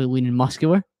relatively lean and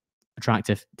muscular,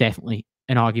 attractive, definitely.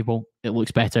 Inarguable, it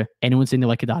looks better. Anyone saying they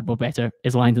like a dad bod better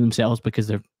is lying to themselves because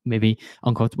they're maybe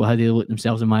uncomfortable how they look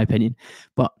themselves, in my opinion.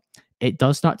 But it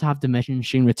does start to have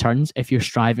diminishing returns if you're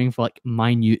striving for like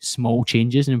minute, small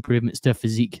changes and improvements to a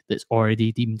physique that's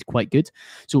already deemed quite good.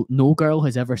 So no girl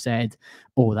has ever said,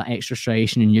 oh, that extra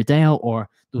striation in your delt, or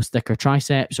those thicker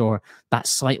triceps, or that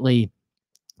slightly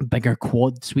bigger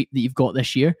quad sweep that you've got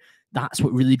this year. That's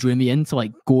what really drew me in to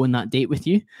like go on that date with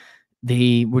you.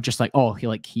 They were just like, oh,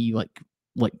 he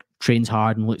trains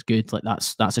hard and looks good. Like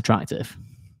that's attractive.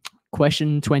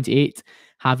 Question 28.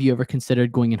 Have you ever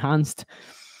considered going enhanced?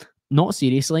 Not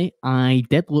seriously. I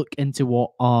did look into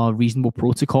what a reasonable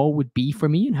protocol would be for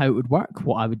me and how it would work,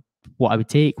 what I would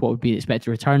take, what would be the expected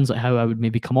returns, like how I would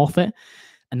maybe come off it.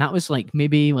 And that was like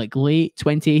maybe like late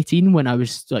 2018 when I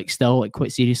was like still like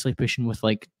quite seriously pushing with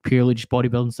like purely just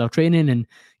bodybuilding style training and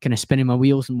kind of spinning my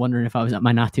wheels and wondering if I was at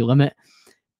my natty limit.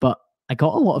 But I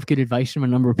got a lot of good advice from a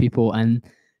number of people, and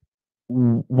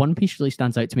one piece really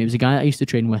stands out to me. It was a guy I used to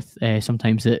train with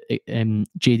sometimes at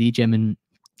JD Gym in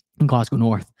Glasgow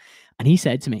North, and he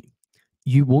said to me,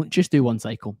 you won't just do one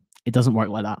cycle. It doesn't work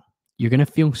like that. You're going to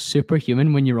feel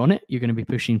superhuman when you're on it. You're going to be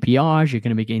pushing PRs. You're going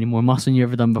to be gaining more muscle than you've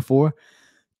ever done before.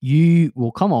 You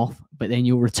will come off, but then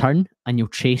you'll return and you'll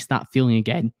chase that feeling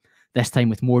again, this time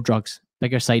with more drugs,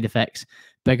 bigger side effects,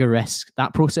 bigger risks.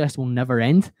 That process will never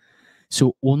end.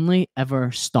 So only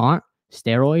ever start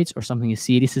steroids or something as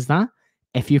serious as that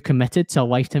if you're committed to a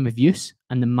lifetime of use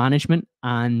and the management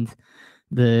and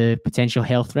the potential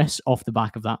health risks off the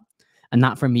back of that. And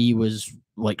that for me was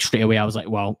like straight away, I was like,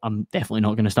 well, I'm definitely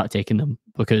not going to start taking them,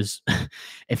 because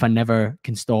if I never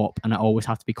can stop and I always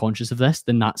have to be conscious of this,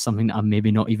 then that's something that I'm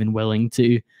maybe not even willing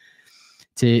to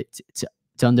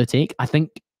undertake. I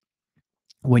think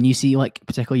when you see like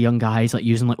particularly young guys like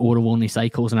using like oral only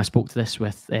cycles, and I spoke to this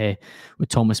with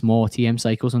Thomas Maw, TM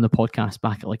Cycles, on the podcast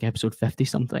back at like episode 50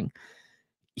 something,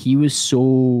 he was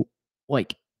so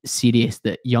like serious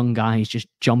that young guys just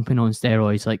jumping on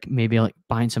steroids, like maybe like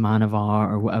buying some Anavar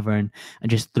or whatever and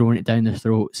just throwing it down their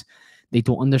throats, they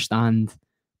don't understand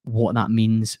what that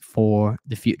means for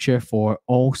the future, for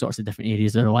all sorts of different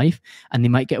areas of their life. And they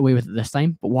might get away with it this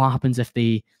time, but what happens if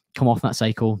they come off that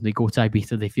cycle, they go to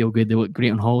Ibiza, they feel good, they look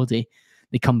great on holiday,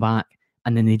 they come back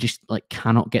and then they just like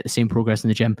cannot get the same progress in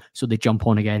the gym, so they jump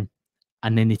on again,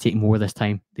 and then they take more this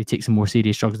time, they take some more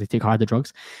serious drugs, they take harder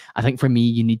drugs. I think for me,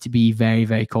 you need to be very,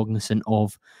 very cognizant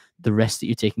of the risk that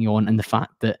you're taking on, and the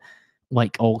fact that,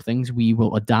 like all things, we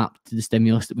will adapt to the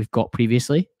stimulus that we've got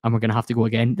previously, and we're going to have to go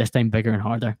again, this time bigger and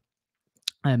harder.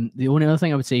 The only other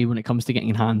thing I would say when it comes to getting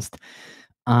enhanced,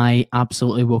 I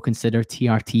absolutely will consider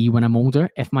TRT when I'm older.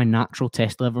 If my natural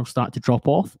test levels start to drop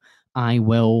off, I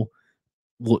will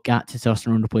look at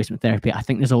testosterone replacement therapy. I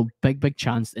think there's a big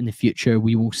chance in the future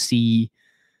we will see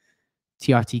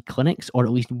TRT clinics, or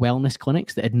at least wellness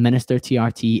clinics, that administer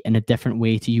TRT in a different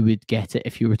way to you would get it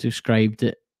if you were prescribed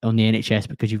it on the NHS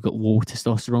because you've got low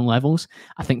testosterone levels.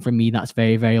 I think for me, that's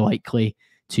very likely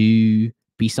to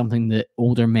be something that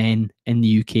older men in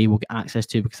the UK will get access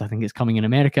to, because I think it's coming in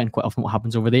America, and quite often what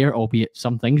happens over there, albeit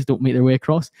some things don't make their way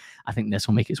across, I think this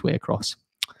will make its way across.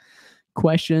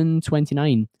 Question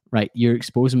 29. Right, you're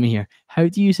exposing me here. How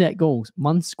do you set goals?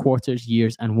 Months, quarters,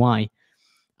 years, and why?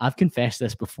 I've confessed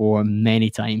this before many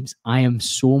times. I am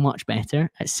so much better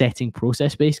at setting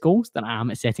process-based goals than I am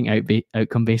at setting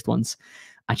outcome-based ones.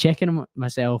 I check in on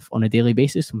myself on a daily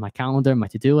basis with my calendar, my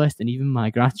to-do list, and even my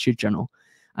gratitude journal.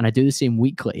 And I do the same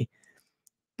weekly.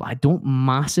 But I don't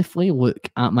massively look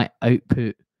at my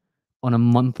output on a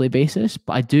monthly basis.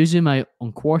 But I do zoom out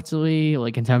on quarterly,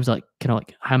 like in terms of like kind of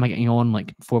like how am I getting on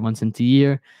like 4 months into the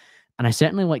year. And I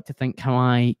certainly like to think how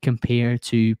I compare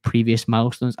to previous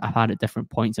milestones I've had at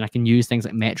different points. And I can use things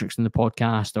like metrics in the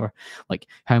podcast, or like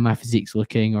how my physique's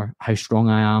looking, or how strong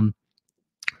I am.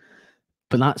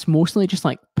 But that's mostly just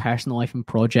like personal life and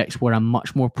projects where I'm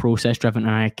much more process driven,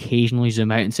 and I occasionally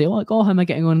zoom out and say like, oh, how am I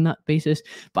getting on that basis?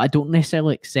 But I don't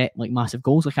necessarily like set like massive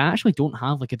goals. Like I actually don't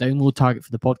have like a download target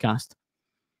for the podcast.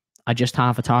 I just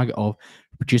have a target of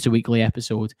produce a weekly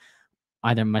episode,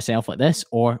 either myself like this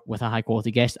or with a high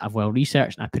quality guest I've well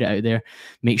researched, and I put it out there.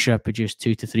 Make sure I produce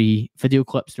 2 to 3 video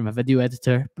clips through my video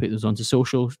editor, put those onto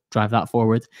social, drive that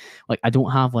forward. Like I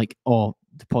don't have like, oh,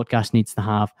 the podcast needs to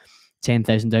have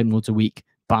 10,000 downloads a week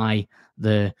by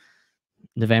the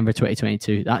November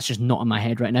 2022. That's just not in my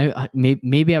head right now.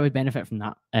 Maybe I would benefit from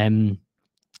that.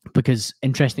 Because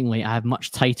interestingly, I have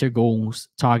much tighter goals,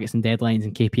 targets, and deadlines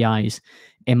and KPIs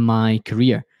in my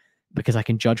career, because I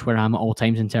can judge where I am at all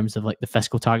times in terms of like the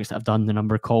fiscal targets that I've done, the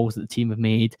number of calls that the team have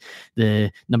made,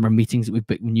 the number of meetings that we've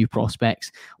booked with new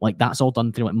prospects. Like that's all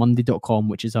done through like Monday.com,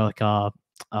 which is like a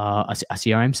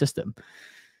CRM system.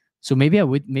 So maybe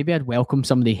I'd welcome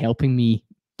somebody helping me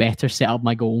better set up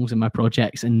my goals and my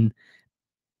projects, and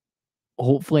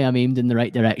hopefully I'm aimed in the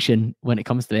right direction when it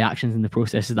comes to the actions and the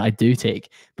processes that I do take.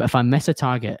 But if I miss a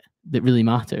target that really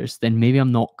matters, then maybe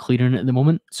I'm not clear on it at the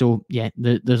moment. So yeah,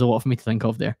 there's a lot for me to think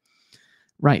of there.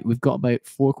 Right, we've got about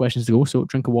 4 questions to go, so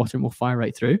drink of water and we'll fire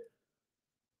right through.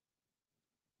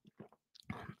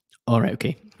 All right,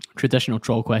 okay. Traditional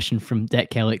troll question from Dick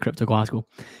Kelly at Crypto Glasgow.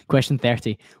 Question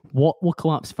 30. What will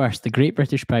collapse first, the Great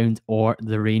British Pound or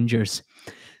the Rangers?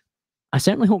 I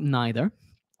certainly hope neither,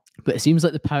 but it seems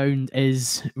like the pound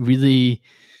is really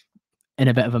in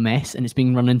a bit of a mess and it's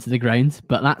being run into the ground,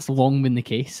 but that's long been the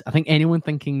case. I think anyone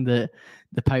thinking that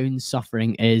the pound's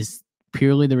suffering is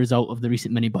purely the result of the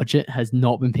recent mini budget has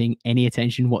not been paying any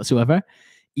attention whatsoever.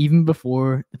 Even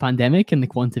before the pandemic and the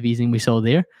quantitative easing we saw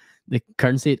there, the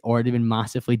currency had already been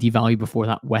massively devalued before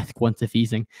that with quantitative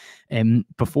easing.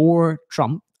 Before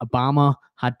Trump, Obama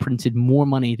had printed more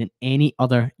money than any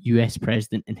other US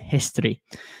president in history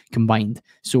combined.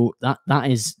 So that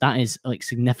is like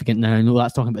significant. Now I know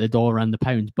that's talking about the dollar and the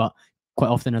pound, but quite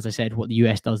often, as I said, what the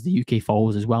US does, the UK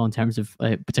follows as well in terms of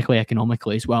particularly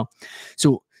economically as well.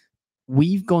 So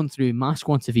we've gone through mass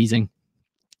quantitative easing.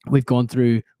 We've gone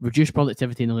through reduced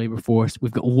productivity in the labour force.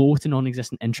 We've got low to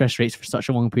non-existent interest rates for such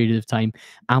a long period of time.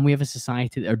 And we have a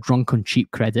society that are drunk on cheap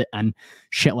credit and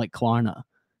shit like Klarna.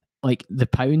 Like the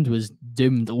pound was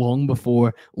doomed long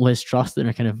before Liz Truss and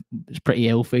her kind of pretty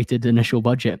ill-fated initial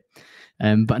budget.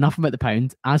 But enough about the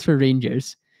pound. As for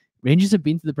Rangers have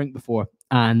been to the brink before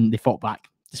and they fought back.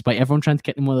 Despite everyone trying to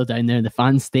kick them while they're down there, the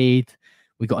fans stayed.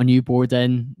 We got a new board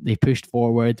in. They pushed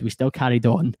forward. We still carried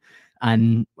on.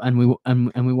 And we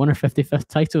won our 55th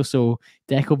title. So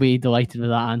Deck will be delighted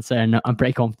with that answer, and I'm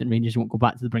pretty confident Rangers won't go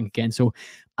back to the brink again. So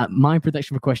my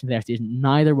prediction for question 30 is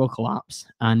neither will collapse,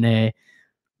 and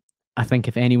I think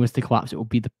if any was to collapse, it will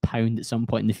be the pound at some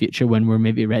point in the future when we're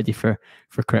maybe ready for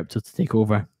crypto to take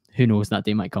over. Who knows? That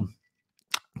day might come.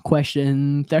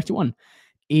 Question 31.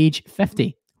 Age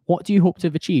 50. What do you hope to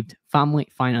have achieved? Family,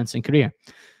 finance, and career.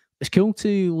 It's cool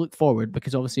to look forward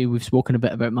because obviously we've spoken a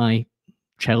bit about my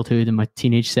childhood and my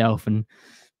teenage self and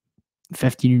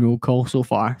 15-year-old call so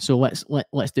far. So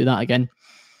let's do that again.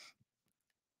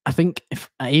 I think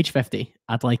if at age 50,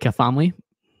 I'd like a family.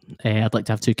 I'd like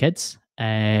to have 2 kids.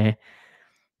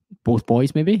 Both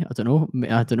boys, maybe. I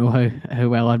don't know how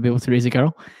well I'd be able to raise a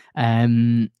girl.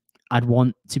 I'd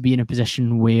want to be in a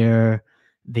position where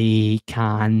they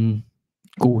can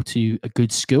go to a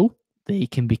good school. they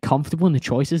can be comfortable in the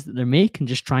choices that they make and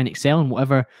just try and excel in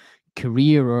whatever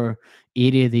career or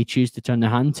area they choose to turn their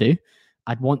hand to.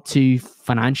 I'd want to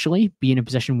financially be in a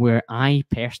position where I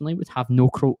personally would have no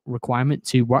requirement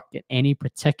to work in any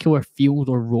particular field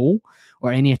or role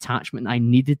or any attachment I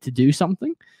needed to do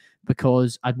something,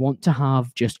 because I'd want to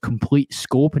have just complete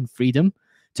scope and freedom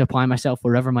to apply myself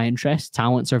wherever my interests,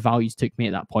 talents, or values took me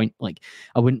at that point. Like,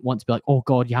 I wouldn't want to be like, oh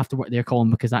God, you have to work there, Colin,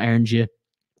 because that earns you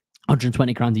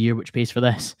 120 grand a year, which pays for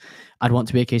this. I'd want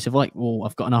to be a case of like, well,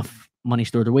 I've got enough money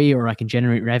stored away, or I can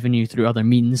generate revenue through other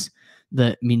means.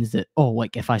 That means that, oh,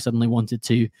 like if I suddenly wanted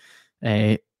to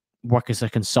work as a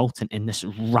consultant in this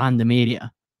random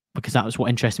area, because that was what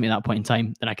interested me at that point in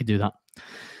time, then I could do that.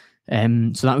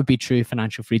 So that would be true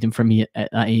financial freedom for me at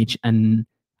that age. And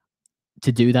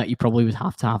to do that, you probably would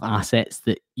have to have assets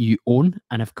that you own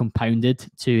and have compounded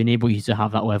to enable you to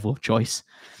have that level of choice.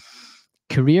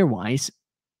 Career-wise,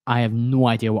 I have no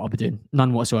idea what I'll be doing,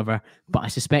 none whatsoever, but I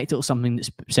suspect it'll something that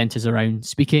centers around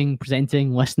speaking,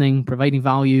 presenting, listening, providing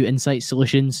value, insights,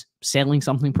 solutions, selling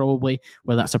something probably,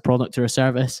 whether that's a product or a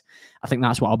service. I think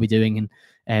that's what I'll be doing.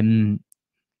 And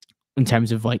in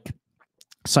terms of like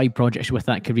side projects with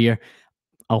that career,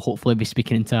 I'll hopefully be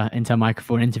speaking into a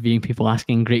microphone, interviewing people,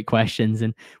 asking great questions,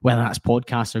 and whether that's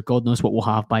podcasts or God knows what we'll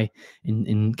have by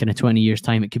in kind of 20 years'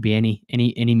 time. It could be any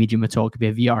medium at all. It could be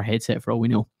a VR headset for all we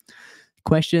know.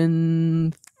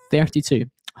 Question 32.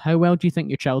 How well do you think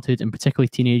your childhood and particularly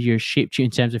teenage years shaped you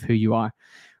in terms of who you are?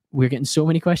 We're getting so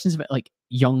many questions about like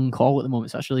young Col at the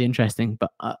moment, so that's really interesting. But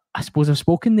I suppose I've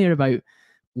spoken there about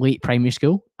late primary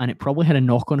school, and it probably had a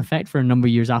knock-on effect for a number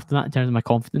of years after that in terms of my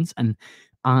confidence. And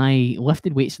I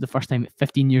lifted weights for the first time at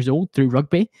 15 years old through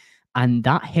rugby, and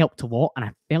that helped a lot. And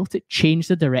I felt it changed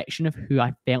the direction of who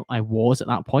I felt I was at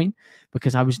that point,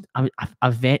 because I was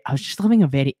just living a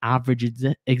very average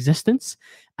existence.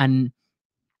 And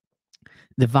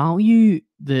the value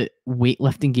that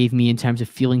weightlifting gave me in terms of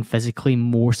feeling physically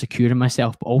more secure in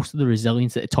myself, but also the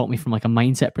resilience that it taught me from like a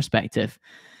mindset perspective,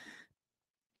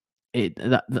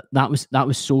 that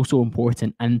was so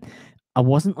important. And I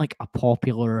wasn't like a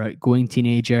popular or outgoing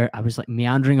teenager. I was like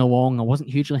meandering along. I wasn't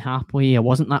hugely happy. I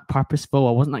wasn't that purposeful.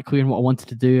 I wasn't that clear in what I wanted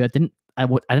to do. I didn't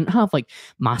have like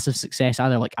massive success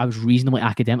either. Like, I was reasonably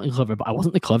academically clever, but I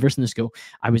wasn't the cleverest in the school.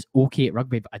 I was okay at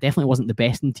rugby, but I definitely wasn't the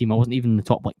best in the team. I wasn't even in the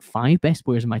top like 5 best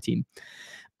players in my team.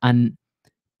 And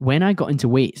when I got into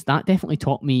weights, that definitely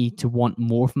taught me to want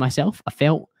more for myself. I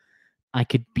felt I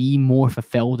could be more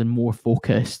fulfilled and more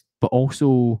focused, but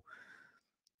also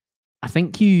I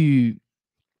think you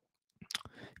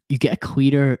get a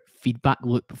clearer feedback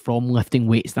loop from lifting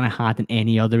weights than I had in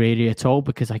any other area at all,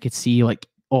 because I could see like,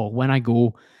 oh, when I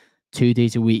go 2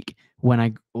 days a week,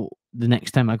 the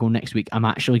next time I go next week, I'm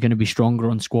actually going to be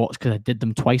stronger on squats because I did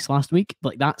them twice last week.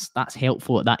 Like that's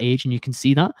helpful at that age, and you can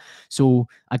see that. So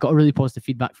I got a really positive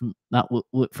feedback from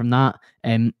that.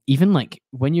 Even like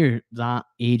when you're that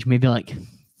age, maybe like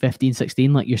 15,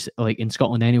 16, like you're like in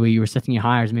Scotland anyway, you were sitting your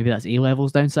hires, maybe that's A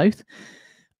levels down south.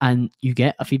 And you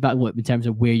get a feedback loop in terms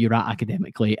of where you're at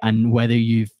academically and whether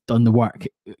you've done the work,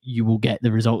 you will get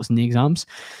the results in the exams.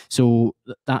 So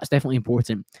that's definitely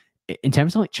important. In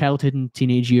terms of like childhood and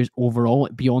teenage years overall,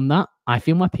 beyond that, I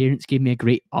feel my parents gave me a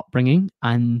great upbringing.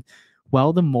 And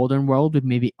while the modern world would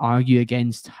maybe argue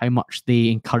against how much they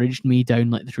encouraged me down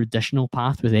like the traditional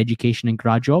path with education and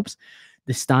grad jobs,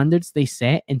 the standards they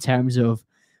set in terms of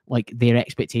like their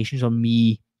expectations on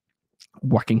me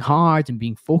working hard and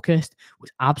being focused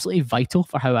was absolutely vital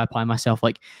for how I apply myself.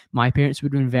 Like, my parents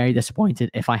would have been very disappointed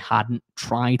if I hadn't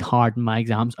tried hard in my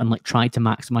exams and like tried to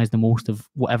maximize the most of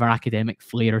whatever academic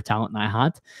flair or talent that I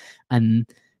had. And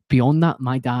beyond that,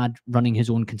 my dad running his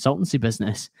own consultancy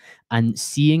business and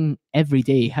seeing every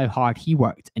day how hard he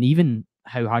worked, and even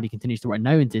how hard he continues to work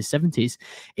now into his 70s,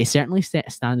 it certainly set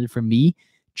a standard for me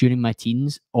during my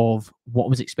teens of what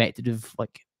was expected of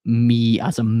like me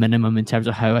as a minimum in terms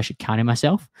of how I should carry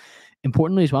myself.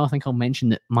 Importantly as well, I think I'll mention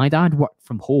that my dad worked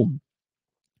from home,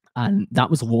 and that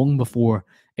was long before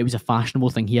it was a fashionable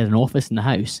thing. He had an office in the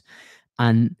house,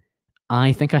 and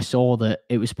I think I saw that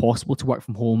it was possible to work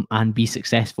from home and be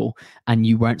successful, and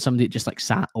you weren't somebody that just like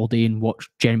sat all day and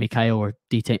watched Jeremy Kyle or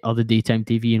other daytime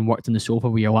TV and worked on the sofa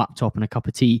with your laptop and a cup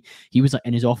of tea. He was like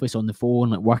in his office on the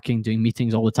phone, like working, doing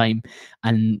meetings all the time,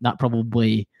 and that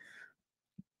probably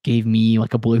gave me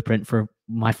like a blueprint for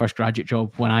my first graduate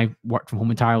job when I worked from home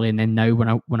entirely, and then now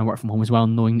when I work from home as well,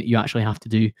 knowing that you actually have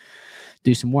to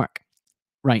do some work.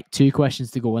 Right, 2 questions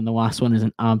to go, and the last one is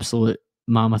an absolute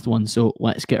mammoth one, so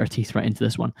let's get our teeth right into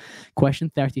this one.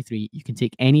 Question 33. You can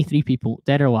take any 3 people,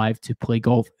 dead or alive, to play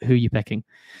golf. Who are you picking?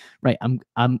 Right, I'm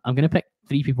going to pick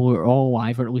three people who are all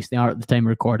alive, or at least they are at the time of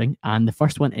recording. And the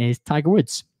first one is Tiger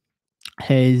Woods.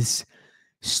 His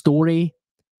story,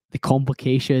 the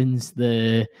complications,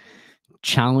 the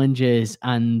challenges,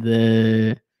 and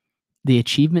the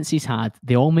achievements he's had,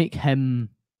 they all make him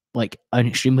like an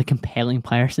extremely compelling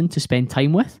person to spend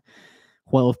time with,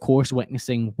 while of course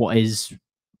witnessing what is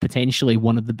potentially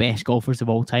one of the best golfers of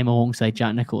all time alongside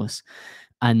Jack Nicklaus.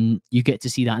 And you get to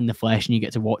see that in the flesh, and you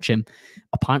get to watch him.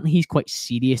 Apparently he's quite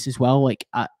serious as well. Like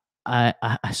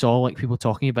I saw like people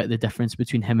talking about the difference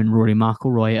between him and Rory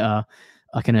McIlroy at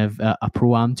a kind of a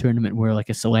pro-am tournament where like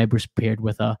a celeb was paired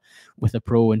with a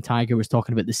pro, and Tiger was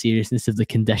talking about the seriousness of the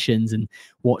conditions and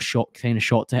what kind of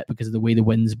shot to hit because of the way the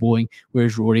wind's blowing,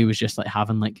 whereas Rory was just like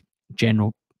having like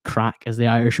general crack, as the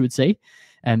Irish would say.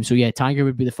 So yeah, Tiger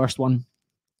would be the first one.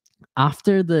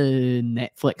 After the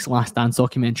Netflix Last Dance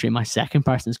documentary, my second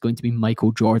person is going to be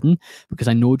Michael Jordan, because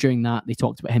I know during that they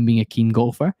talked about him being a keen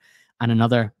golfer and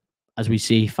another, as we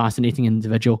say, fascinating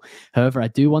individual. However, I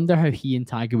do wonder how he and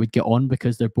Tiger would get on,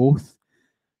 because they're both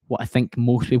what I think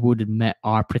most people would admit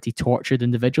are pretty tortured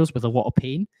individuals with a lot of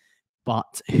pain,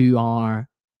 but who are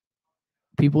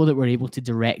people that were able to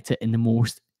direct it in the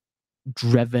most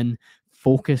driven,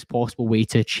 focused possible way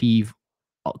to achieve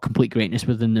complete greatness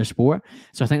within their sport.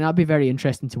 So I think that'd be very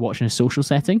interesting to watch in a social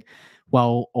setting,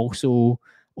 while also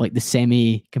like the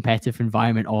semi-competitive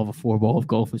environment of a four ball of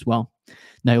golf as well.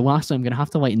 Now, lastly, I'm going to have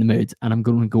to lighten the mood, and I'm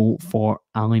going to go for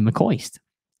Ali McCoist.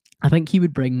 I think he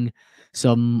would bring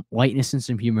some lightness and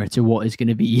some humor to what is going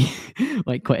to be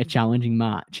like quite a challenging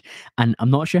match. And I'm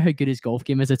not sure how good his golf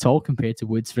game is at all compared to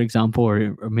Woods, for example,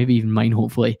 or maybe even mine,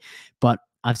 hopefully. But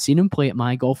I've seen him play at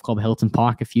my golf club, Hilton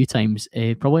Park, a few times,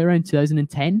 probably around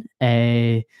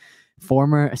 2010.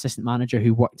 Former assistant manager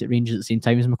who worked at Rangers at the same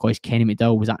time as McCoist, Kenny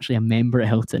McDowell, was actually a member at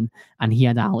Hilton, and he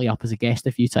had Ali up as a guest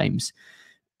a few times.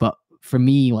 But for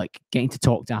me, like getting to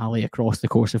talk to Ali across the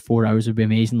course of 4 hours would be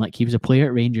amazing. Like, he was a player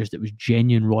at Rangers that was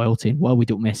genuine royalty, and while we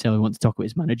don't necessarily want to talk about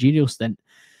his managerial stint,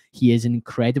 he is an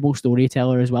incredible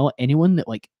storyteller as well. Anyone that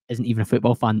like isn't even a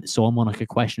football fan that saw him on like A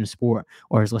Question of Sport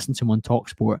or has listened to him on Talk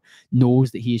Sport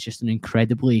knows that he is just an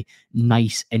incredibly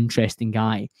nice, interesting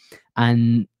guy.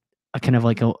 And a kind of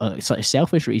like a sort of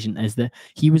selfish reason is that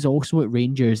he was also at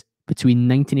Rangers between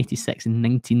 1986 and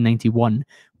 1991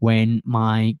 when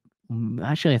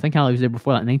actually I think Ali was there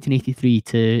before that, 1983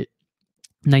 to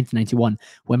 1991,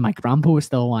 when my grandpa was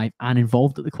still alive and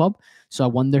involved at the club. So I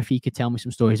wonder if he could tell me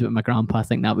some stories about my grandpa. I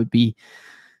think that would be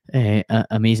an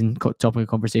amazing topic of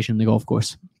conversation on the golf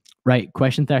course. Right,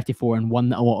 question 34, and one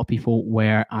that a lot of people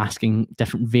were asking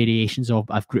different variations of.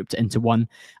 I've grouped it into one,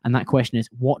 and that question is,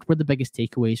 what were the biggest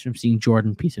takeaways from seeing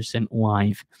Jordan Peterson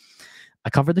live? I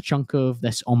covered a chunk of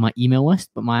this on my email list,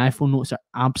 but my iPhone notes are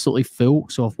absolutely full.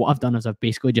 So what I've done is I've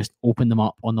basically just opened them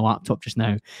up on the laptop just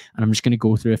now, and I'm just going to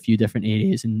go through a few different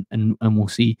areas and we'll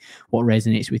see what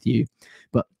resonates with you.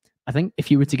 But I think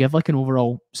if you were to give like an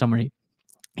overall summary,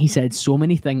 he said so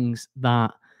many things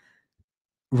that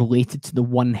related to the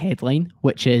one headline,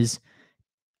 which is,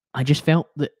 I just felt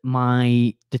that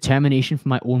my determination for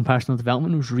my own personal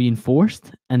development was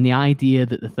reinforced, and the idea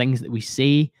that the things that we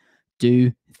say,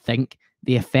 do, think,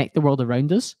 they affect the world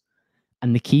around us.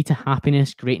 And the key to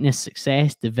happiness, greatness,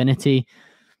 success, divinity,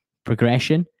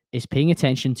 progression is paying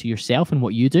attention to yourself and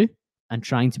what you do and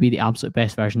trying to be the absolute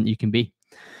best version that you can be.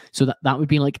 So that would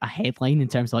be like a headline in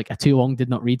terms of like a too long did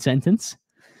not read sentence.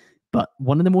 But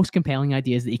one of the most compelling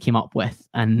ideas that he came up with,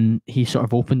 and he sort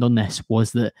of opened on this,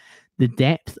 was that the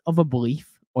depth of a belief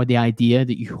or the idea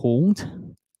that you hold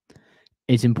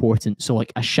is important. So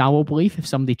like a shallow belief, if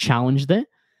somebody challenged it,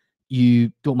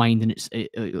 you don't mind, and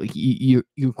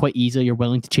you're quite easy, you're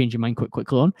willing to change your mind quite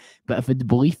quickly on. But if the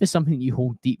belief is something that you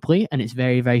hold deeply and it's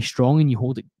very, very strong and you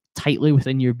hold it tightly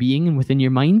within your being and within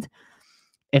your mind,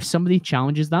 if somebody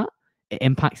challenges that, it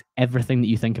impacts everything that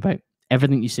you think about,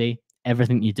 everything you say,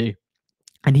 everything you do.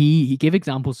 And he gave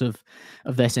examples of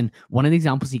this, and one of the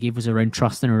examples he gave was around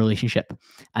trust in a relationship.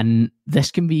 And this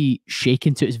can be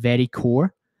shaken to its very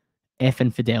core if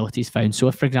infidelity is found. So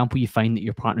if, for example, you find that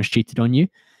your partner's cheated on you,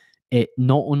 it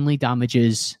not only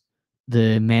damages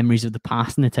the memories of the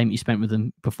past and the time you spent with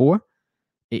them before,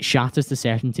 it shatters the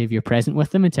certainty of your present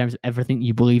with them in terms of everything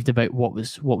you believed about what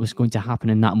was going to happen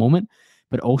in that moment,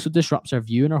 but it also disrupts our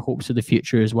view and our hopes of the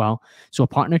future as well. So a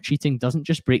partner cheating doesn't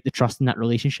just break the trust in that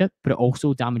relationship, but it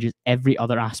also damages every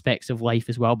other aspects of life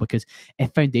as well, because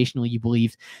if foundationally you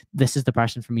believed, this is the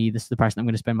person for me, this is the person I'm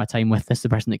going to spend my time with, this is the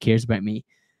person that cares about me,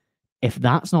 if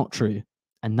that's not true,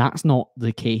 and that's not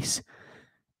the case,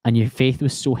 and your faith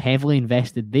was so heavily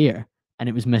invested there and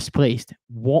it was misplaced,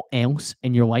 what else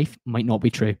in your life might not be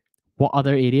true? what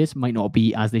other areas might not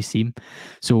be as they seem.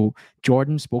 So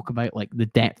Jordan spoke about like the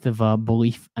depth of a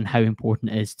belief and how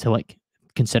important it is to like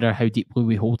consider how deeply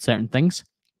we hold certain things.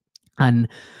 And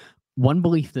one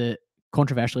belief that,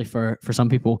 controversially for some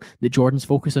people, that Jordan's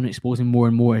focused on exposing more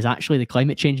and more is actually the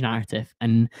climate change narrative.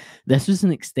 And this was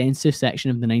an extensive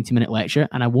section of the 90-minute lecture,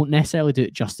 and I won't necessarily do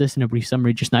it justice in a brief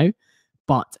summary just now,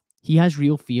 but he has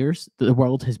real fears that the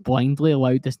world has blindly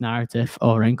allowed this narrative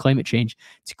around climate change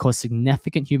to cause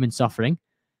significant human suffering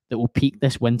that will peak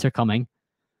this winter coming,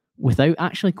 without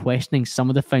actually questioning some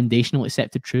of the foundational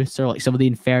accepted truths or like some of the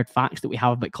inferred facts that we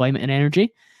have about climate and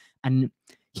energy. And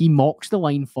he mocks the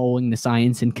line following the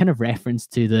science in kind of reference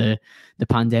to the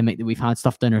pandemic that we've had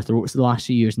stuff down our throats the last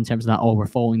few years in terms of that, oh, we're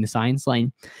following the science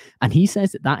line. And he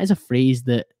says that that is a phrase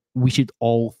that we should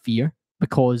all fear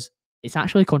because it's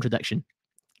actually a contradiction.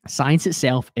 Science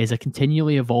itself is a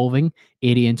continually evolving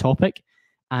area and topic,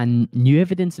 and new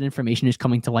evidence and information is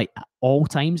coming to light at all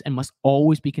times and must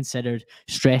always be considered,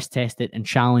 stress tested and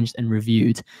challenged and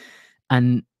reviewed.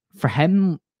 And for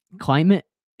him, climate,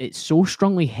 it's so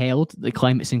strongly held that the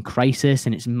climate's in crisis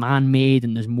and it's man-made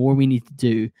and there's more we need to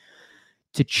do.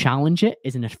 To challenge it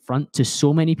is an affront to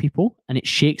so many people, and it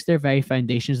shakes their very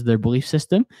foundations of their belief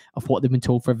system of what they've been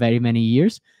told for very many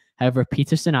years. However,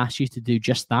 Peterson asks you to do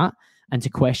just that and to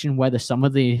question whether some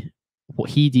of the what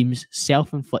he deems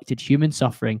self-inflicted human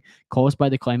suffering caused by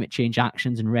the climate change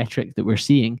actions and rhetoric that we're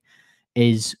seeing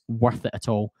is worth it at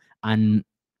all. And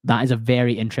that is a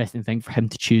very interesting thing for him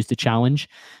to choose to challenge,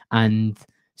 and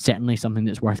certainly something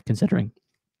that's worth considering.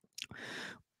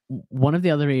 One of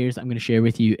the other areas I'm going to share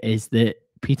with you is that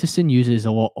Peterson uses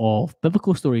a lot of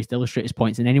biblical stories to illustrate his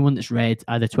points, and anyone that's read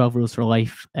either 12 Rules for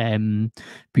Life,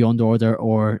 Beyond Order,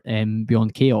 or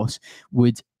Beyond Chaos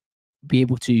would be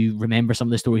able to remember some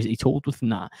of the stories that he told within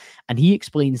that. And he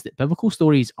explains that biblical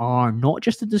stories are not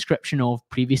just a description of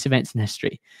previous events in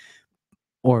history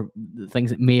or things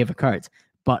that may have occurred,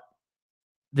 but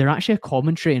they're actually a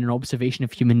commentary and an observation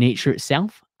of human nature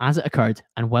itself as it occurred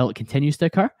and while it continues to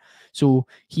occur. So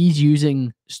he's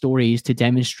using stories to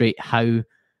demonstrate how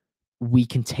we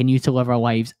continue to live our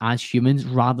lives as humans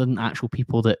rather than actual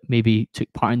people that maybe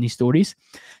took part in these stories.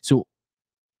 So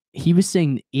he was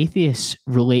saying atheists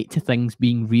relate to things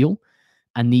being real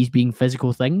and these being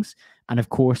physical things, and of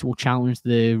course will challenge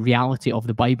the reality of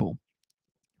the Bible.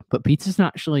 But Peterson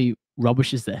actually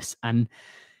rubbishes this, and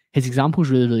his example is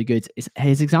really, really good.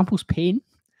 His example is pain,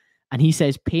 and he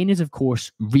says pain is, of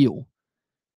course, real.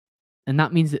 And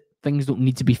that means that things don't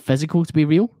need to be physical to be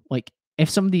real. Like if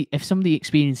somebody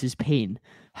experiences pain,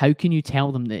 how can you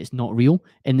tell them that it's not real?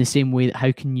 In the same way that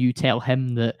how can you tell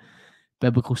him that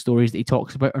biblical stories that he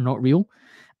talks about are not real?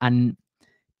 And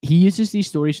he uses these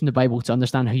stories from the Bible to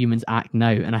understand how humans act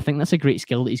now. And I think that's a great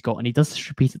skill that he's got. And he does this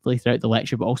repeatedly throughout the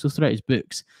lecture, but also throughout his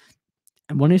books.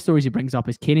 And one of the stories he brings up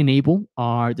is Cain and Abel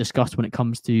are discussed when it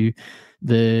comes to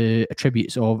the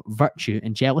attributes of virtue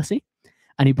and jealousy.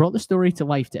 And he brought the story to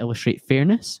life to illustrate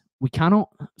fairness. We cannot,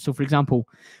 so for example,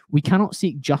 we cannot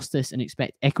seek justice and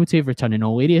expect equity of return in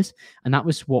all areas. And that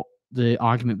was what the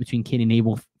argument between Cain and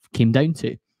Abel came down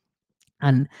to.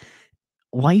 And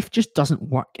life just doesn't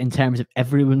work in terms of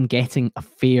everyone getting a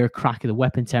fair crack of the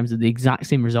whip in terms of the exact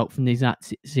same result from the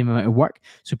exact same amount of work.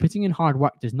 So putting in hard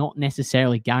work does not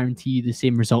necessarily guarantee you the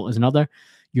same result as another.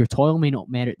 Your toil may not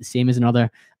merit the same as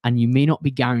another, and you may not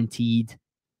be guaranteed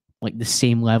like the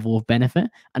same level of benefit.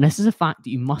 And this is a fact that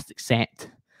you must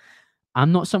accept.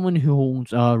 I'm not someone who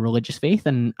holds a religious faith,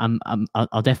 and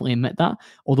I'll definitely admit that.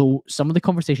 Although some of the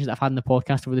conversations I've had in the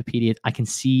podcast over the period, I can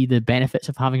see the benefits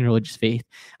of having a religious faith.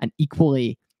 And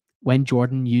equally, when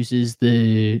Jordan uses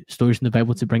the stories in the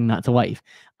Bible to bring that to life,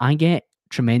 I get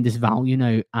tremendous value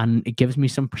now, and it gives me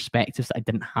some perspectives that I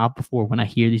didn't have before when I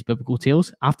hear these biblical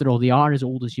tales. After all, they are as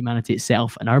old as humanity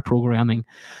itself, and our programming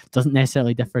doesn't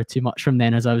necessarily differ too much from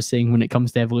then, as I was saying, when it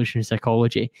comes to evolutionary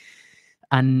psychology.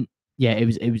 And yeah, it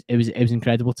was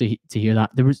incredible to hear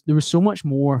that. There was so much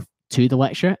more to the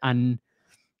lecture, and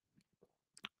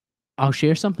I'll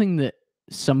share something that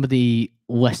somebody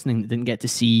listening that didn't get to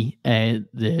see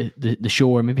the show,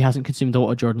 or maybe hasn't consumed a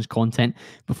lot of Jordan's content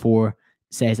before,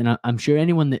 says, and I'm sure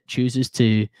anyone that chooses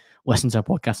to listen to a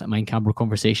podcast like mine, CamBro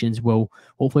Conversations, will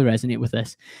hopefully resonate with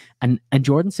this. And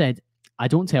Jordan said, I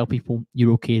don't tell people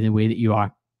you're okay the way that you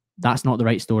are. That's not the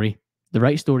right story. The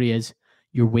right story is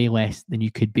you're way less than you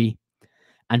could be.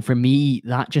 And for me,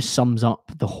 that just sums up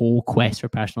the whole quest for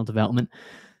personal development.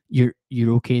 You're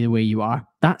okay the way you are.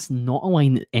 That's not a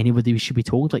line that anybody should be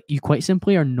told. Like, you quite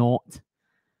simply are not,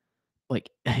 like,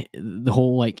 the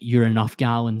whole like you're enough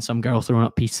gal and some girl throwing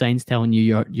up peace signs telling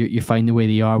you you're fine the way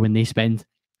they are when they spend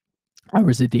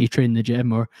hours a day training in the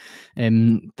gym or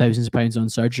thousands of pounds on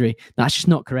surgery. That's just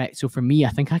not correct. So for me, I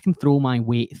think I can throw my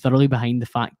weight thoroughly behind the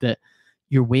fact that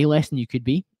you're way less than you could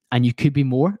be, and you could be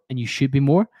more, and you should be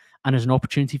more. And there's an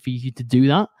opportunity for you to do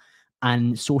that.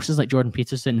 And sources like Jordan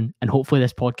Peterson and hopefully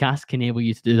this podcast can enable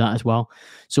you to do that as well.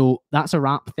 So that's a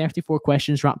wrap. 34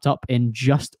 questions wrapped up in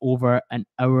just over an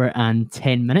hour and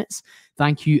 10 minutes.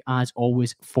 Thank you, as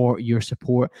always, for your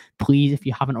support. Please, if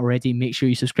you haven't already, make sure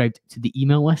you subscribe to the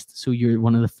email list so you're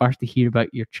one of the first to hear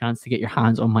about your chance to get your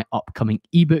hands on my upcoming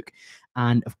ebook.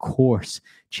 And of course,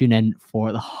 tune in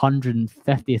for the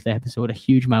 150th episode, a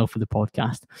huge mile for the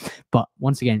podcast. But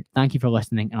once again, thank you for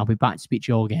listening, and I'll be back to speak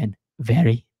to you all again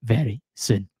very, very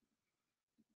soon.